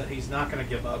realizes that he's not going to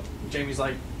give up, Jamie's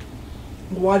like,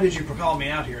 "Why did you call me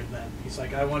out here then?" He's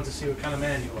like, "I wanted to see what kind of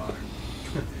man you are."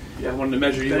 Yeah, I wanted to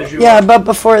measure you up. Yeah, but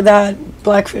before that,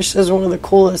 Blackfish says one of the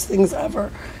coolest things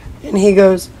ever. And he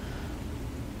goes,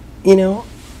 "You know,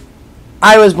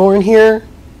 I was born here.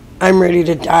 I'm ready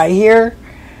to die here.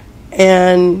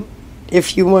 And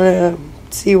if you want to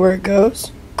see where it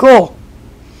goes, cool."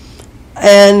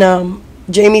 And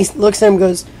Jamie looks at him and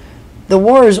goes, "The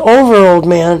war is over, old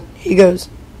man." He goes,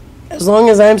 "As long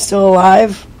as I'm still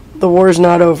alive, the war's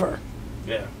not over."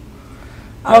 Yeah.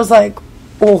 I was like,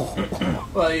 oh.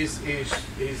 Well, he's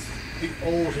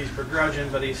old, he's begrudging,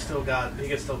 but he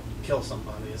can still kill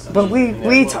somebody. But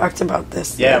we talked about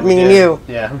this, yeah, me and you.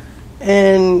 Yeah.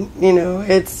 And, you know,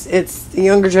 it's the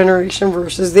younger generation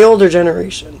versus the older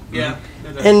generation. Yeah.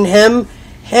 And him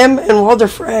and Walter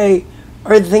Frey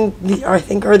I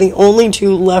think are the only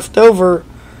two left over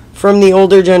from the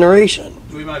older generation.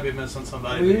 We might be missing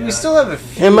somebody. We still have a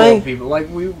few old people. Like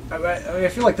I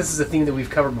feel like this is a theme that we've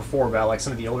covered before about like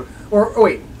some of the older.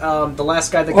 The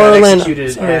last guy that got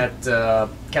executed at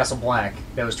Castle Black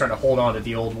that was trying to hold on to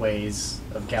the old ways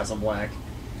of Castle Black.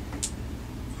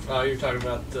 Oh, you're talking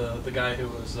about the guy who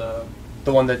was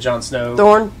the one that Jon Snow.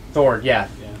 Thorn, yeah.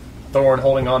 Thorn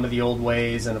holding on to the old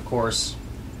ways, and of course,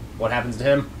 what happens to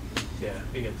him? Yeah,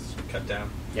 he gets cut down.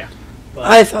 Yeah. But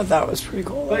I thought that was pretty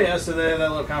cool. But yeah, so they had that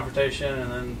little confrontation,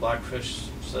 and then Blackfish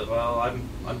said, "Well,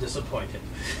 I'm disappointed."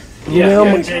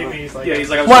 Jamie's like, he's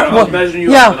like, "I'm measuring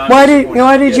you up."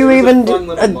 Why did you even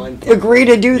agree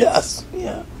to do this?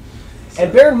 Yeah.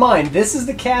 And bear in mind, this is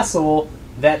the castle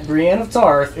that Brienne of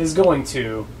Tarth is going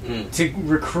to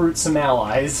recruit some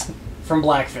allies from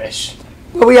Blackfish.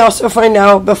 But we also find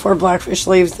out before Blackfish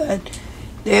leaves that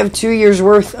they have 2 years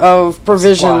worth of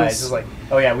provisions. Supplies. It's like,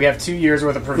 oh yeah, we have 2 years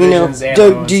worth of provisions.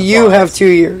 Do you have 2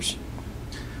 years?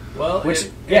 Well,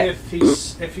 if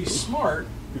he's smart,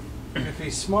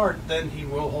 then he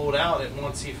will hold out. And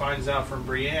once he finds out from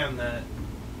Brienne that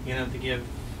to give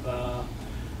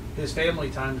his family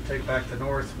time to take back the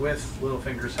north with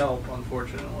Littlefinger's help,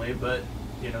 unfortunately. But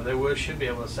they should be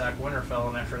able to sack Winterfell,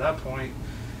 and after that point,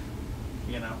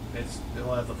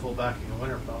 they'll have the full backing of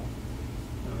Winterfell,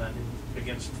 and then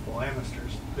against the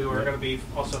Lannisters, who are going to be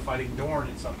also fighting Dorne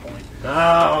at some point.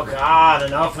 Oh God!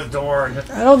 Enough with Dorne.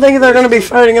 I don't think they're going to be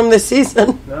fighting him this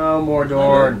season. No more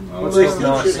Dorne. They should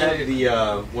have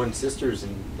the One Sisters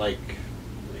and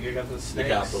you got the snakes. The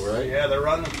capital, right? Yeah, they're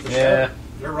running.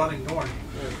 They're running Dorne.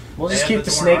 We'll just keep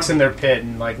the snakes in their pit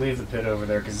and leave the pit over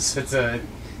there because it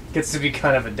gets to be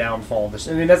kind of a downfall.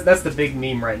 I mean, that's the big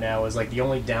meme right now. Is the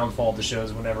only downfall of the show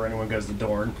is whenever anyone goes to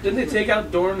Dorne. Didn't they take out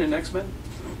Dorne in X-Men?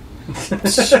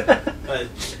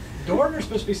 Dorne are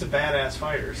supposed to be some badass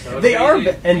fighters. So they are,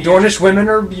 and Dornish women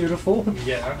are beautiful.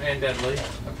 Yeah, and deadly.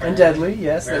 Apparently. And deadly,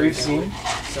 yes, that we've seen.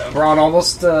 So. Bronn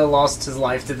almost lost his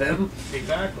life to them.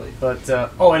 Exactly. But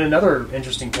and another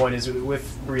interesting point is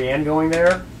with Brienne going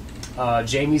there,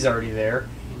 Jaime's already there,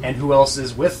 and who else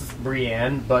is with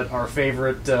Brienne but our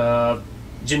favorite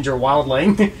Ginger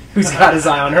Wildling, who's got his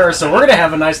eye on her. So we're going to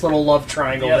have a nice little love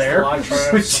triangle there.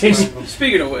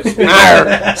 Speaking of which, speaking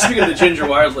of the Ginger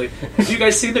Wildling, have you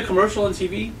guys seen the commercial on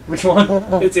TV? Which one?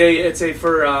 It's a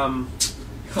for.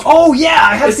 Oh yeah,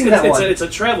 I have seen that one. It's a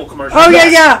travel commercial. Oh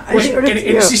yeah.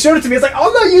 She showed it to me. It's like,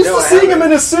 I'm not used to seeing him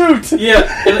in a suit. Yeah,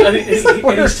 and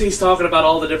he's talking about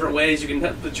all the different ways you can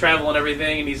have the travel and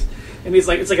everything, and he's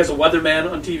like, it's like as a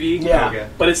weatherman on TV. Yeah. Okay.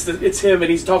 But it's him,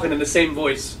 and he's talking in the same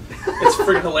voice. It's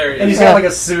freaking hilarious. And he's got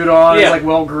a suit on. Yeah. He's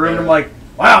well groomed. I'm like,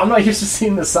 wow, I'm not used to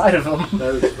seeing the side of him.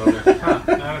 That is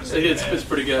funny. It's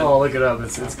pretty good. Oh, look it up.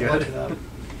 It's good.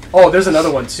 Oh, there's another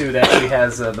one too that actually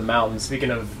has the Mountain. Speaking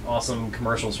of awesome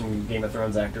commercials from Game of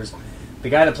Thrones actors, the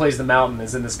guy that plays the Mountain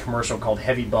is in this commercial called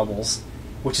Heavy Bubbles,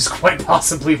 which is quite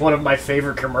possibly one of my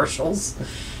favorite commercials.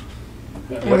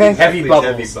 Okay. Heavy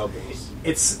Bubbles.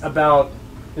 It's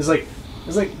like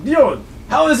Theon,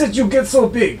 how is it you get so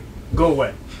big? Go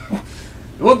away.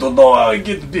 You want to know how I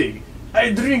get big?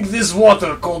 I drink this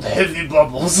water called Heavy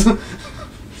Bubbles.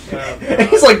 And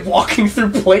he's walking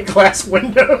through plate glass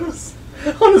windows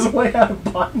on his way out of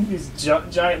buying these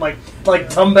giant like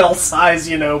dumbbell size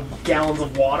gallons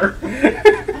of water.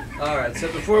 All right, so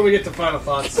before we get to final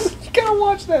thoughts, you gotta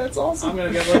watch that. It's awesome. I'm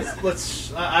gonna get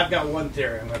I've got one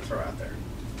theory I'm gonna throw out there,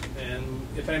 and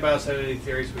if anybody else has any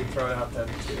theories, we can throw it out there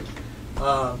too.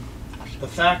 The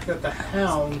fact that the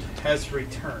Hound has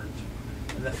returned,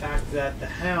 and the fact that the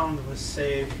Hound was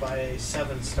saved by a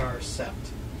 7-star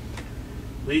sept,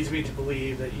 leads me to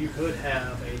believe that you could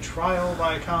have a trial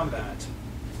by combat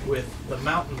with the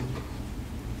Mountain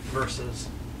versus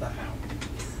the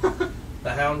Hound.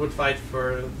 The Hound would fight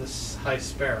for this High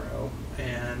Sparrow,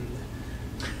 and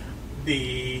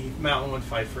the Mountain would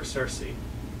fight for Cersei.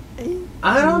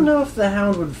 I don't know if the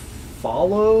Hound would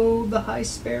follow the High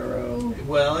Sparrow.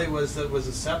 Well, it was a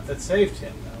Sept that saved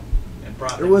him, though, and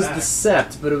brought him It was back. the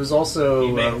Sept, but it was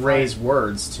also Ray's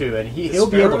words too, and he'll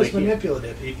be able to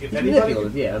manipulative. If anybody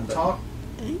manipulative, yeah. Talk.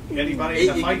 Anybody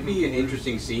It could be an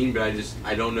interesting scene, but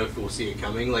I don't know if we'll see it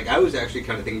coming. Like, I was actually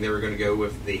kind of thinking they were going to go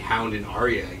with the Hound and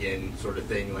Arya again, sort of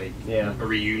thing, like a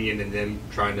reunion and them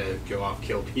trying to go off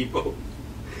kill people.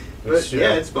 But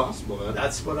yeah, it's possible. Man.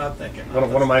 That's what I'm thinking.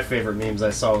 One of my favorite memes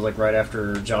I saw was like right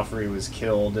after Joffrey was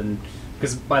killed, and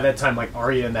because by that time like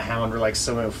Arya and the Hound were like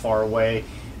so far away.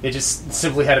 They just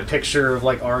simply had a picture of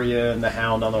like Arya and the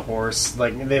Hound on the horse.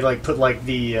 Like they like put like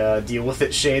the deal with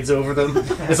it shades over them.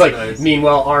 It's like nice.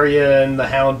 Meanwhile Arya and the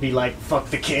Hound be like fuck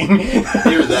the king.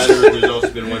 Either that, or there's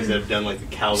also been ones that have done like the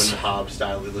Calvin Hobbes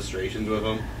style illustrations with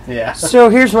them. Yeah. So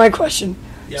here's my question.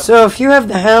 Yep. So if you have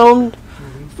the Hound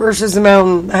versus the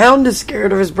Mountain, the Hound is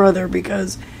scared of his brother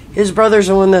because his brother's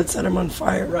the one that set him on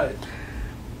fire. Right.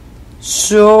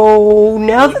 So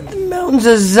now that the Mountain's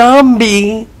a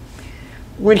zombie,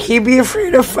 would he be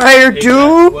afraid of fire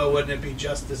too? Well, wouldn't it be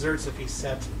just desserts if he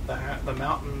set the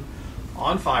Mountain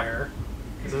on fire?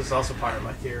 Because this is also part of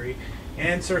my theory.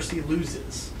 And Cersei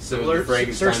loses. So the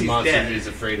Frankenstein monster is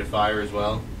afraid of fire as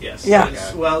well? Yes. Yeah.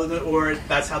 Okay. Well, or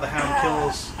that's how the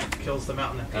Hound kills the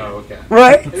Mountain at the end. Oh, okay.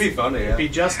 Right. It'd be funny, yeah. It'd be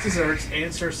just desserts,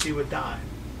 and Cersei would die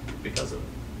because of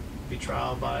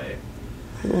betrayal by...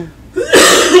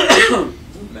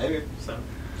 Maybe. So...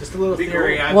 Just a little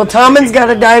theory. Cool. Well, Tommen's got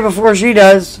to die before she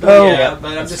does. So. Yeah,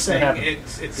 but I'm just saying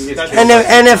it's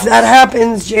and if that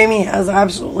happens, Jamie has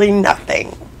absolutely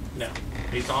nothing. No,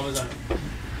 he's on his own,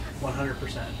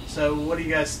 100%. So what do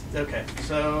you guys? Okay,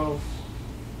 so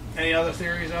any other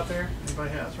theories out there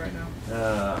anybody has right now?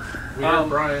 We heard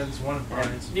Brian's, one of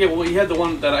Brian's. Yeah, well, you had the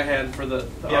one that I had for the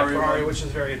Arya, for Arya, which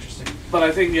is very interesting. But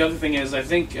I think the other thing is,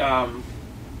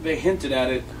 they hinted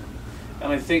at it,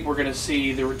 and I think we're going to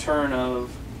see the return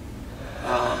of.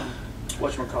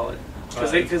 Whatchamacallit?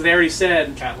 Because they already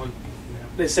said Catelyn.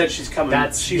 They said she's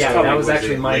coming. She's coming. That was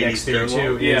actually my next theory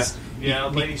too. Yeah,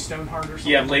 Lady Stoneheart or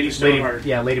something. Yeah, Lady Stoneheart.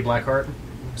 Lady Blackheart,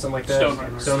 something like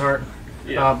that. Stoneheart.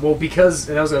 Yeah. Well, because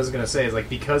and that was what I was going to say is like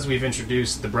because we've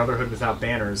introduced the Brotherhood without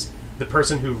banners, the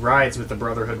person who rides with the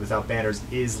Brotherhood without banners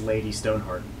is Lady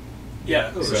Stoneheart.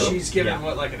 Yeah, so she's given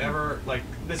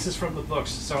this is from the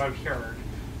books, so I've heard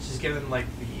she's given like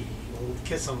the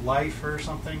kiss of life or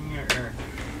something or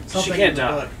something. She can't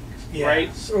die,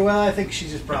 right? So, well, I think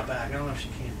she's just brought back. I don't know if she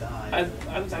can't die.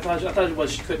 I thought it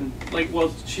was she couldn't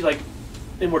she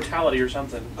immortality or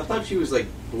something. I thought she was like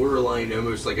borderline,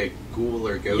 almost like a ghoul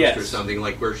or ghost or something,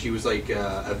 like where she was like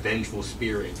a vengeful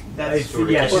spirit.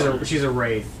 She's a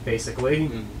wraith basically.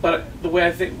 Mm-hmm. But the way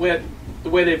the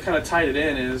way they've kind of tied it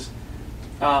in is,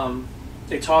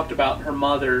 they talked about her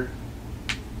mother.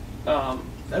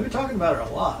 They've been talking about her a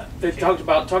lot. They talked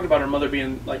about her mother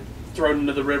being like thrown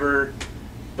into the river,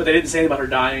 but they didn't say anything about her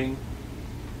dying.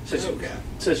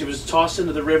 So she was tossed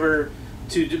into the river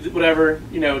to do whatever,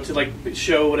 to like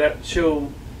show. I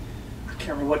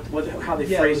can't remember how they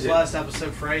phrased it. Yeah, last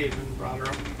episode Frey even brought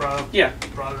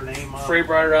her name up. Frey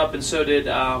brought her up, and so did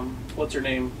what's her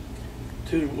name?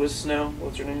 Who was Snow?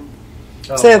 What's her name?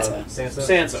 Sansa.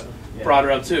 Sansa brought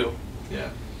her up too. Yeah,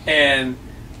 and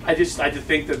I just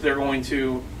think that they're going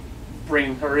to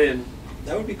bring her in.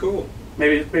 That would be cool.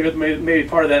 Maybe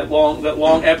part of that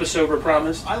long episode we're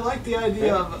promised. I like the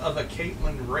idea of a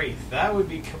Caitlyn Wraith. That would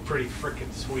be pretty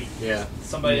freaking sweet. Yeah,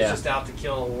 somebody's just out to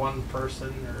kill one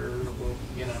person, or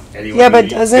Yeah, but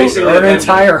doesn't her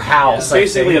entire house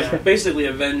basically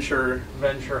avenge her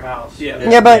house.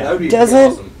 Yeah, but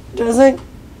doesn't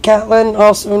Catelyn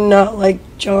also not like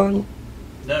Jon?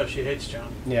 No, she hates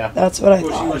Jon. Yeah, that's what I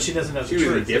thought. She doesn't know. She was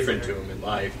indifferent to him in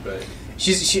life, but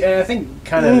she I think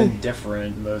kind of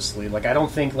indifferent mostly. Like I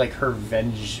don't think like her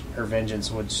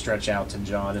vengeance would stretch out to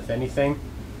Jon, if anything.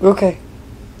 Okay.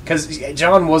 Because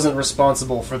Jon wasn't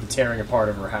responsible for the tearing apart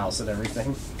of her house and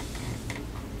everything.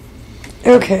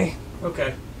 Okay.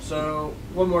 Okay. So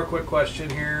one more quick question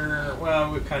here.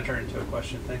 Well, we've kind of turned into a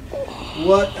question thing.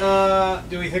 What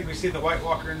do we think we see the White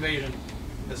Walker invasion?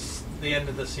 The end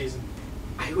of the season.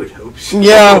 I would hope so.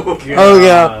 Yeah. Oh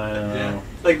yeah.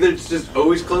 Like it's just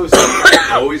always closer,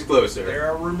 always closer.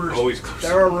 There are rumors. Always closer.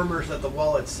 There are rumors that the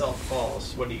wall itself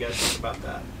falls. What do you guys think about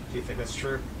that? Do you think that's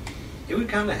true? It would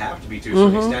kind of have to be to a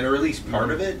certain extent, or at least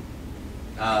part of it.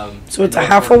 So it's a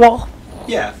half a wall.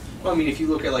 Yeah, Well, I mean, if you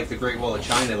look at like the Great Wall of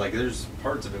China, like there's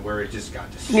parts of it where it just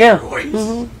got destroyed. Yeah.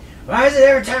 Mm-hmm. Why is it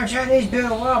every time Chinese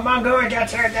build a wall, Mongolia got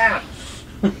teared down?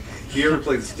 If you ever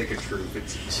played the Stick of Truth,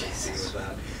 it's insane with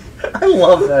that. I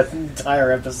love that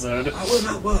entire episode. I will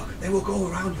not work. They will go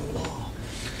around your wall.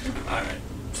 Alright,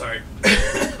 sorry.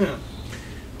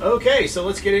 Okay, so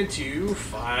let's get into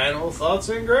final thoughts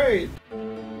and grade.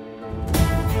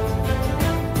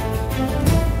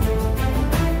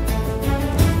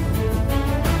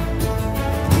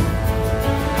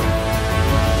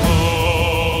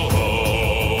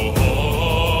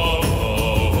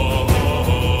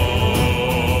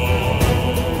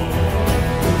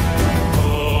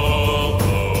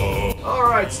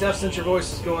 Alright, Steph, since your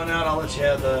voice is going out, I'll let you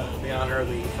have the honor of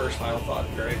the first final thought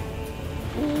and grade.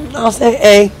 I'll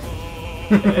say A.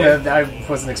 I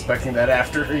wasn't expecting that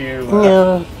after you.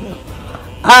 Yeah.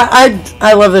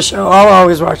 I love the show. I'll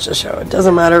always watch the show. It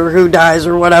doesn't matter who dies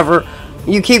or whatever.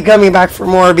 You keep coming back for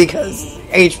more because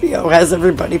HBO has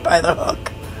everybody by the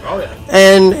hook. Oh yeah.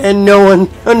 And no one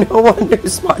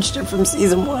who's watched it from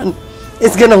season 1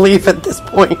 is gonna leave at this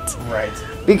point. Right.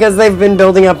 Because they've been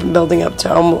building up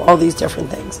to all these different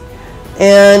things.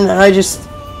 And I just,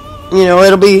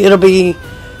 it'll be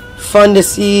fun to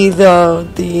see the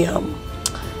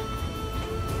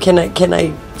can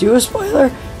I do a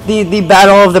spoiler? The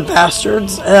Battle of the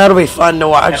Bastards. That'll be fun to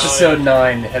watch. Episode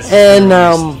 9 has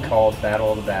called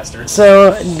Battle of the Bastards.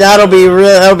 So that'll be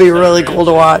really cool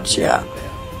to watch. Yeah.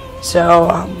 So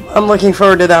I'm looking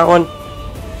forward to that one.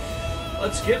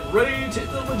 Let's get ready to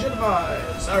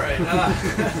legitimize. All right,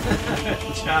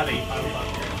 Johnny.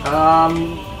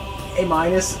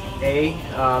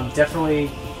 A-.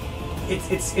 Definitely.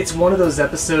 It's one of those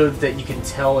episodes that you can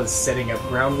tell is setting up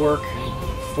groundwork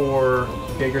for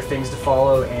bigger things to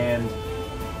follow, and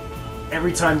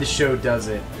every time the show does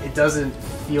it, it doesn't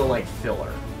feel like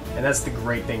filler. And that's the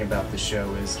great thing about the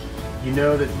show is you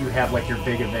know that you have like your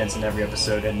big events in every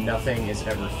episode, and nothing is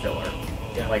ever filler.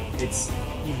 Yeah. Like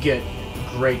you get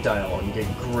great dialogue, you get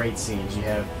great scenes, you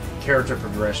have character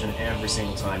progression every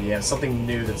single time, you have something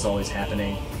new that's always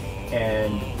happening,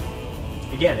 and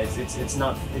again, it's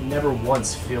not. It never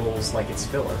once feels like it's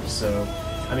filler. So,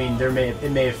 I mean,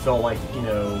 it may have felt like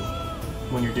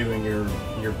when you're doing your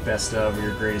best of or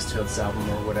your greatest hits album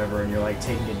or whatever, and you're like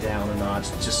taking it down a notch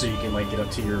just so you can like get up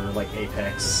to your like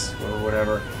apex or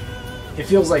whatever. It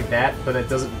feels like that, but it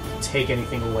doesn't take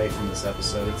anything away from this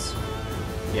episode. It's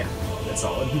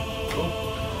solid. Cool.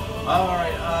 All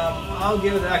right, I'll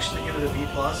give it a B+.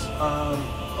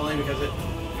 Only because it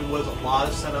was a lot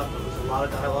of setup. It was a lot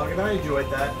of dialogue, and I enjoyed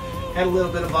that. Had a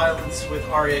little bit of violence with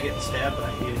Arya getting stabbed, but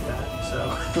I hated that.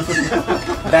 So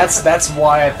that's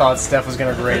why I thought Steph was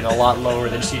going to grade it a lot lower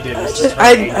than she did.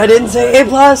 I didn't say A+.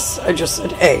 I just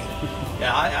said A.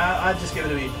 Yeah, I'd just give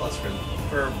it a B+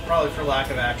 for probably for lack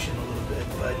of action a little bit,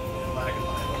 but lack of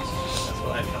violence. That's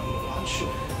what I'd come to watch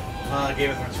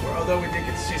Game of Thrones for. Although we did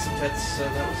get to see some tits, so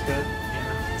that was good.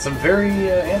 Some very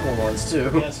animal ones too.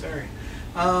 Yes, very.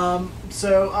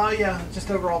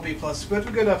 Just overall B+. But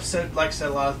a good episode. Like I said,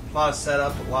 a lot of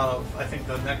setup. I think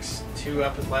the last two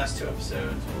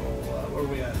episodes. Where are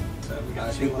we at?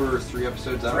 I think we're 3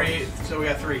 episodes out. 3. So we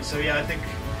got 3. So yeah, I think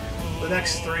the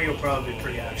next 3 will probably be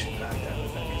pretty action packed.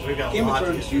 Because we've got Game a lot. of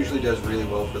Thrones usually does really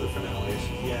well for the finales.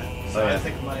 Yeah. So I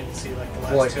think we might see like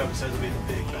the last 2 episodes will be the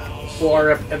big battles. Well,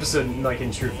 our episode, like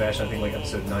in true fashion, I think like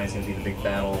episode 9 is going to be the big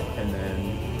battle, and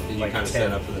then. Like kind of 10,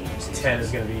 set up for the next season. 10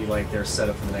 is going to be like their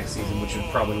setup for the next season, which is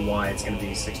probably why it's going to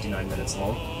be 69 minutes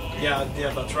long. Yeah,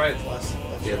 that's right. The last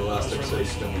episode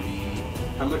is going to be...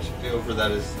 How much over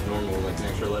that is normal? Like an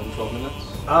extra 11, 12 minutes?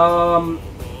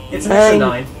 It's an extra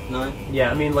 9. 9?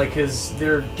 Yeah, I mean, like, because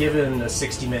they're given a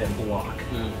 60-minute block,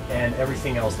 and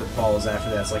everything else that follows after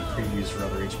that's like previews for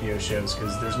other HBO shows,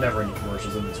 because there's never any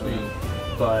commercials in between.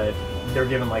 But they're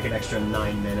given like an extra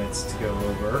 9 minutes to go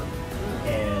over,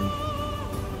 and...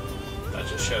 That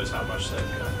just shows how much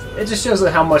they've got to it. Just shows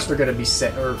how much they're going to be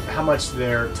set, or how much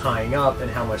they're tying up,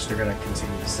 and how much they're going to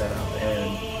continue to set up.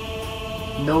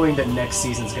 And knowing that next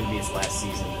season's going to be its last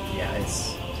season, yeah,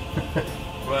 it's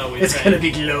it's going to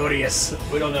be glorious.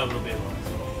 We don't know if it'll be long.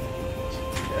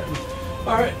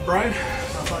 All right, Brian.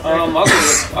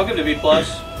 I'll give it a B+.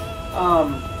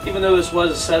 Even though this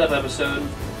was a setup episode,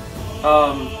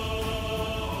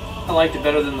 I liked it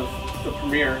better than the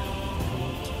premiere.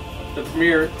 The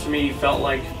premiere, to me, felt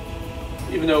like,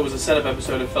 even though it was a setup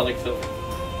episode, it felt like filler.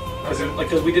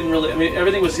 Because we didn't really, I mean,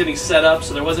 everything was getting set up,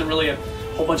 so there wasn't really a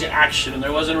whole bunch of action, and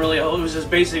there wasn't really, it was just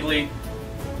basically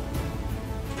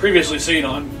previously seen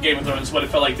on Game of Thrones, what it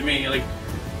felt like to me. Like,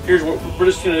 here's what, we're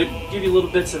just going to give you little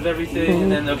bits of everything,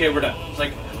 and then, okay, we're done. It's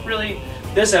like, really?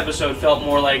 This episode felt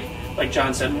more like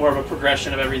John said, more of a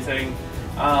progression of everything.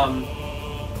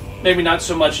 Maybe not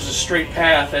so much as a straight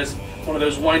path as one of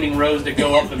those winding roads that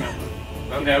go up the mountain.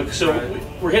 You know, so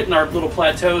we're hitting our little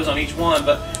plateaus on each one,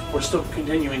 but we're still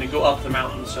continuing to go up the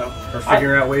mountain. So or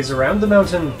figuring out ways around the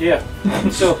mountain. Yeah.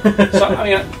 So I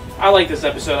mean, I like this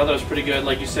episode. I thought it was pretty good.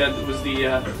 Like you said, it was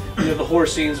the the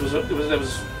horse scenes was that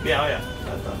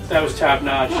was top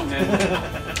notch.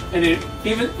 And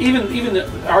even the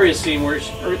Arya scene where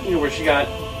she got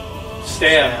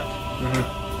stabbed.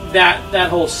 Mm-hmm. That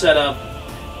whole setup,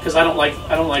 because I don't like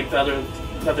the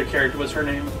other character. What's her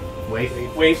name? Waif.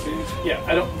 Yeah,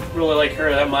 I don't really like her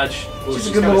that much. She's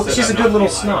a good little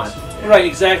snot. Right,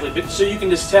 exactly. But so you can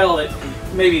just tell that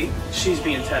maybe she's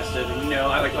being tested, and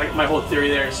I like my whole theory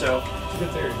there. So good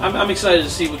theory. I'm excited to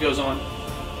see what goes on.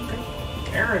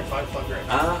 Aaron, 5 grade.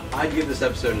 I'd give this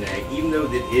episode an A. Even though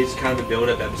it is kind of a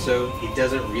build-up episode, it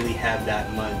doesn't really have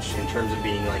that much in terms of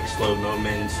being like slow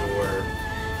moments or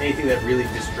anything that really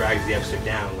just drags the episode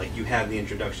down. Like, you have the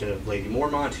introduction of Lady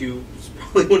Mormont, who's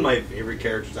probably one of my favorite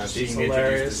characters I've seen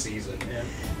introduced this season. Yeah.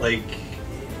 Like,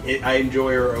 I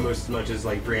enjoy her almost as much as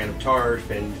like Brienne of Tarth,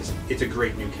 and it's a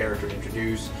great new character to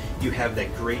introduce. You have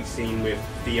that great scene with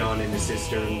Theon and his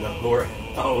sister in the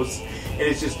house, and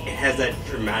it has that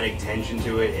dramatic tension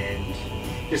to it, and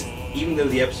just even though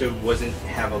the episode wasn't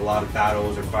have a lot of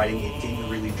battles or fighting, it didn't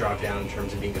really drop down in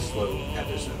terms of being a slow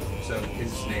episode. So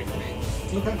it's an A for me.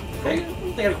 Okay.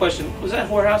 I got a question. Was that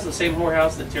whorehouse the same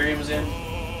whorehouse that Tyrion was in?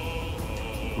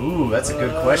 Ooh, that's a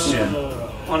good question.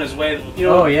 On his way,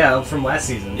 Oh yeah, from last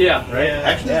season. Yeah, right. Yeah.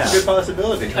 Actually, that's a good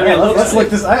possibility. I mean, let's look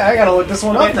this. I gotta look this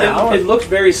one up now. It looked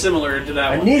very similar to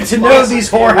that one. I need to know these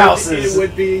whorehouses. It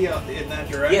would be in that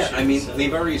direction. Yeah, I mean,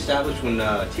 they've already established when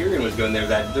Tyrion was going there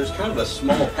that there's kind of a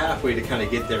small pathway to kind of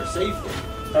get there safely.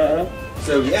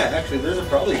 So yeah, actually, there's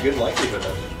probably a good likelihood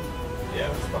of it.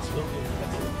 Yeah, it's a possibility.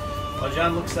 While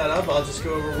John looks that up, I'll just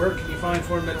go over where can you find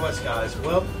 4 Midwest Guys.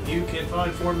 Well, you can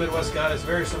find 4 Midwest Guys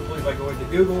very simply by going to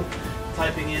Google,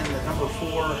 typing in the number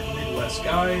 4 Midwest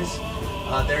Guys.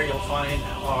 There you'll find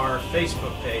our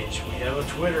Facebook page. We have a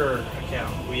Twitter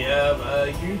account. We have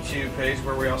a YouTube page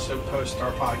where we also post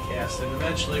our podcast, and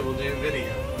eventually we'll do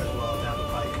video as well down the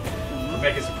pike. We're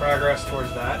making some progress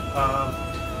towards that.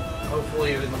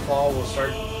 Hopefully in the fall we'll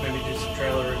start maybe do some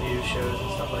trailer review shows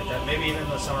and stuff like that. Maybe even in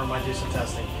the summer might do some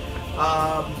testing.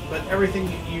 But everything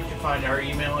you can find, our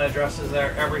email address is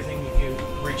there, everything you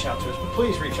can reach out to us. But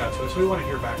please reach out to us. We want to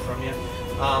hear back from you.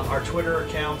 Our Twitter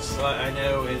accounts, I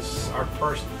know, is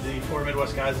the 4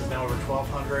 Midwest Guys is now over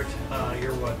 1,200.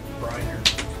 You're what, Brian? You're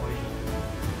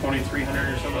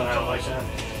 2,300 or something like that.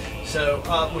 So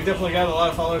we definitely got a lot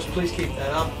of followers. Please keep that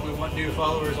up. We want new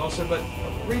followers also, but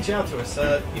reach out to us.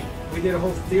 We did a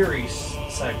whole theories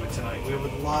segment tonight. We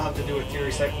would love to do a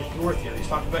theory segment with your theories.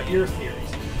 Talk about your theories,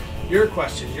 your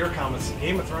questions, your comments.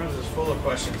 Game of Thrones is full of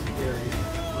questions and theories.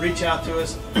 Reach out to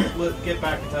us. Get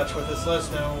back in touch with us. Let us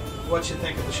know what you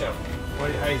think of the show. How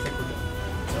you think we're doing.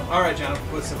 So, all right, John,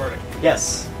 what's the verdict?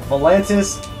 Yes,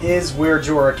 Volantis is where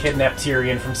Jorah kidnapped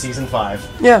Tyrion from season 5.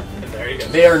 Yeah. There you go.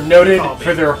 They are noted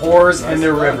for their whores and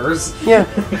their rivers. Yeah.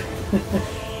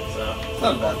 It's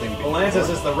not a bad thing. Volantis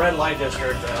is the red light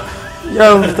district.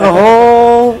 The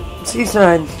whole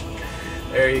seaside.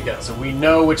 There you go. So we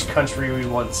know which country we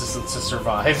want to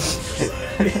survive.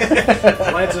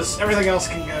 Atlantis, everything else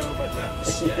can go, but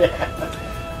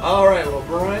yeah. All right, well,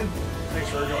 Brian, thanks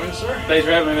for joining us, sir. Thanks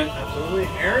for having me, man. Absolutely.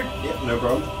 Aaron? Yep, no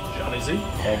problem. Johnny Z?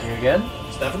 Thank you again.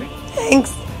 Stephanie?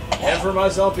 Thanks. And for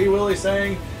myself, B. Willie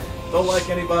saying, don't like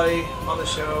anybody on the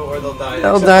show or they'll die.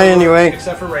 They'll die anyway.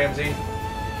 Except for Ramsey.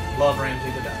 Love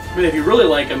Ramsey to death. I mean, if you really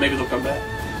like them, maybe they'll come back.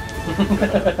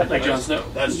 Like Jon Snow.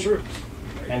 That's true.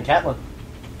 And Catelyn.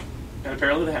 And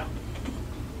apparently the Hound.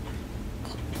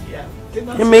 Yeah.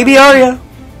 And maybe Arya.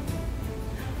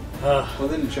 Well,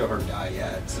 they didn't show her die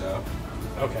yet, so.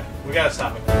 Okay. We gotta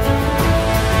stop it.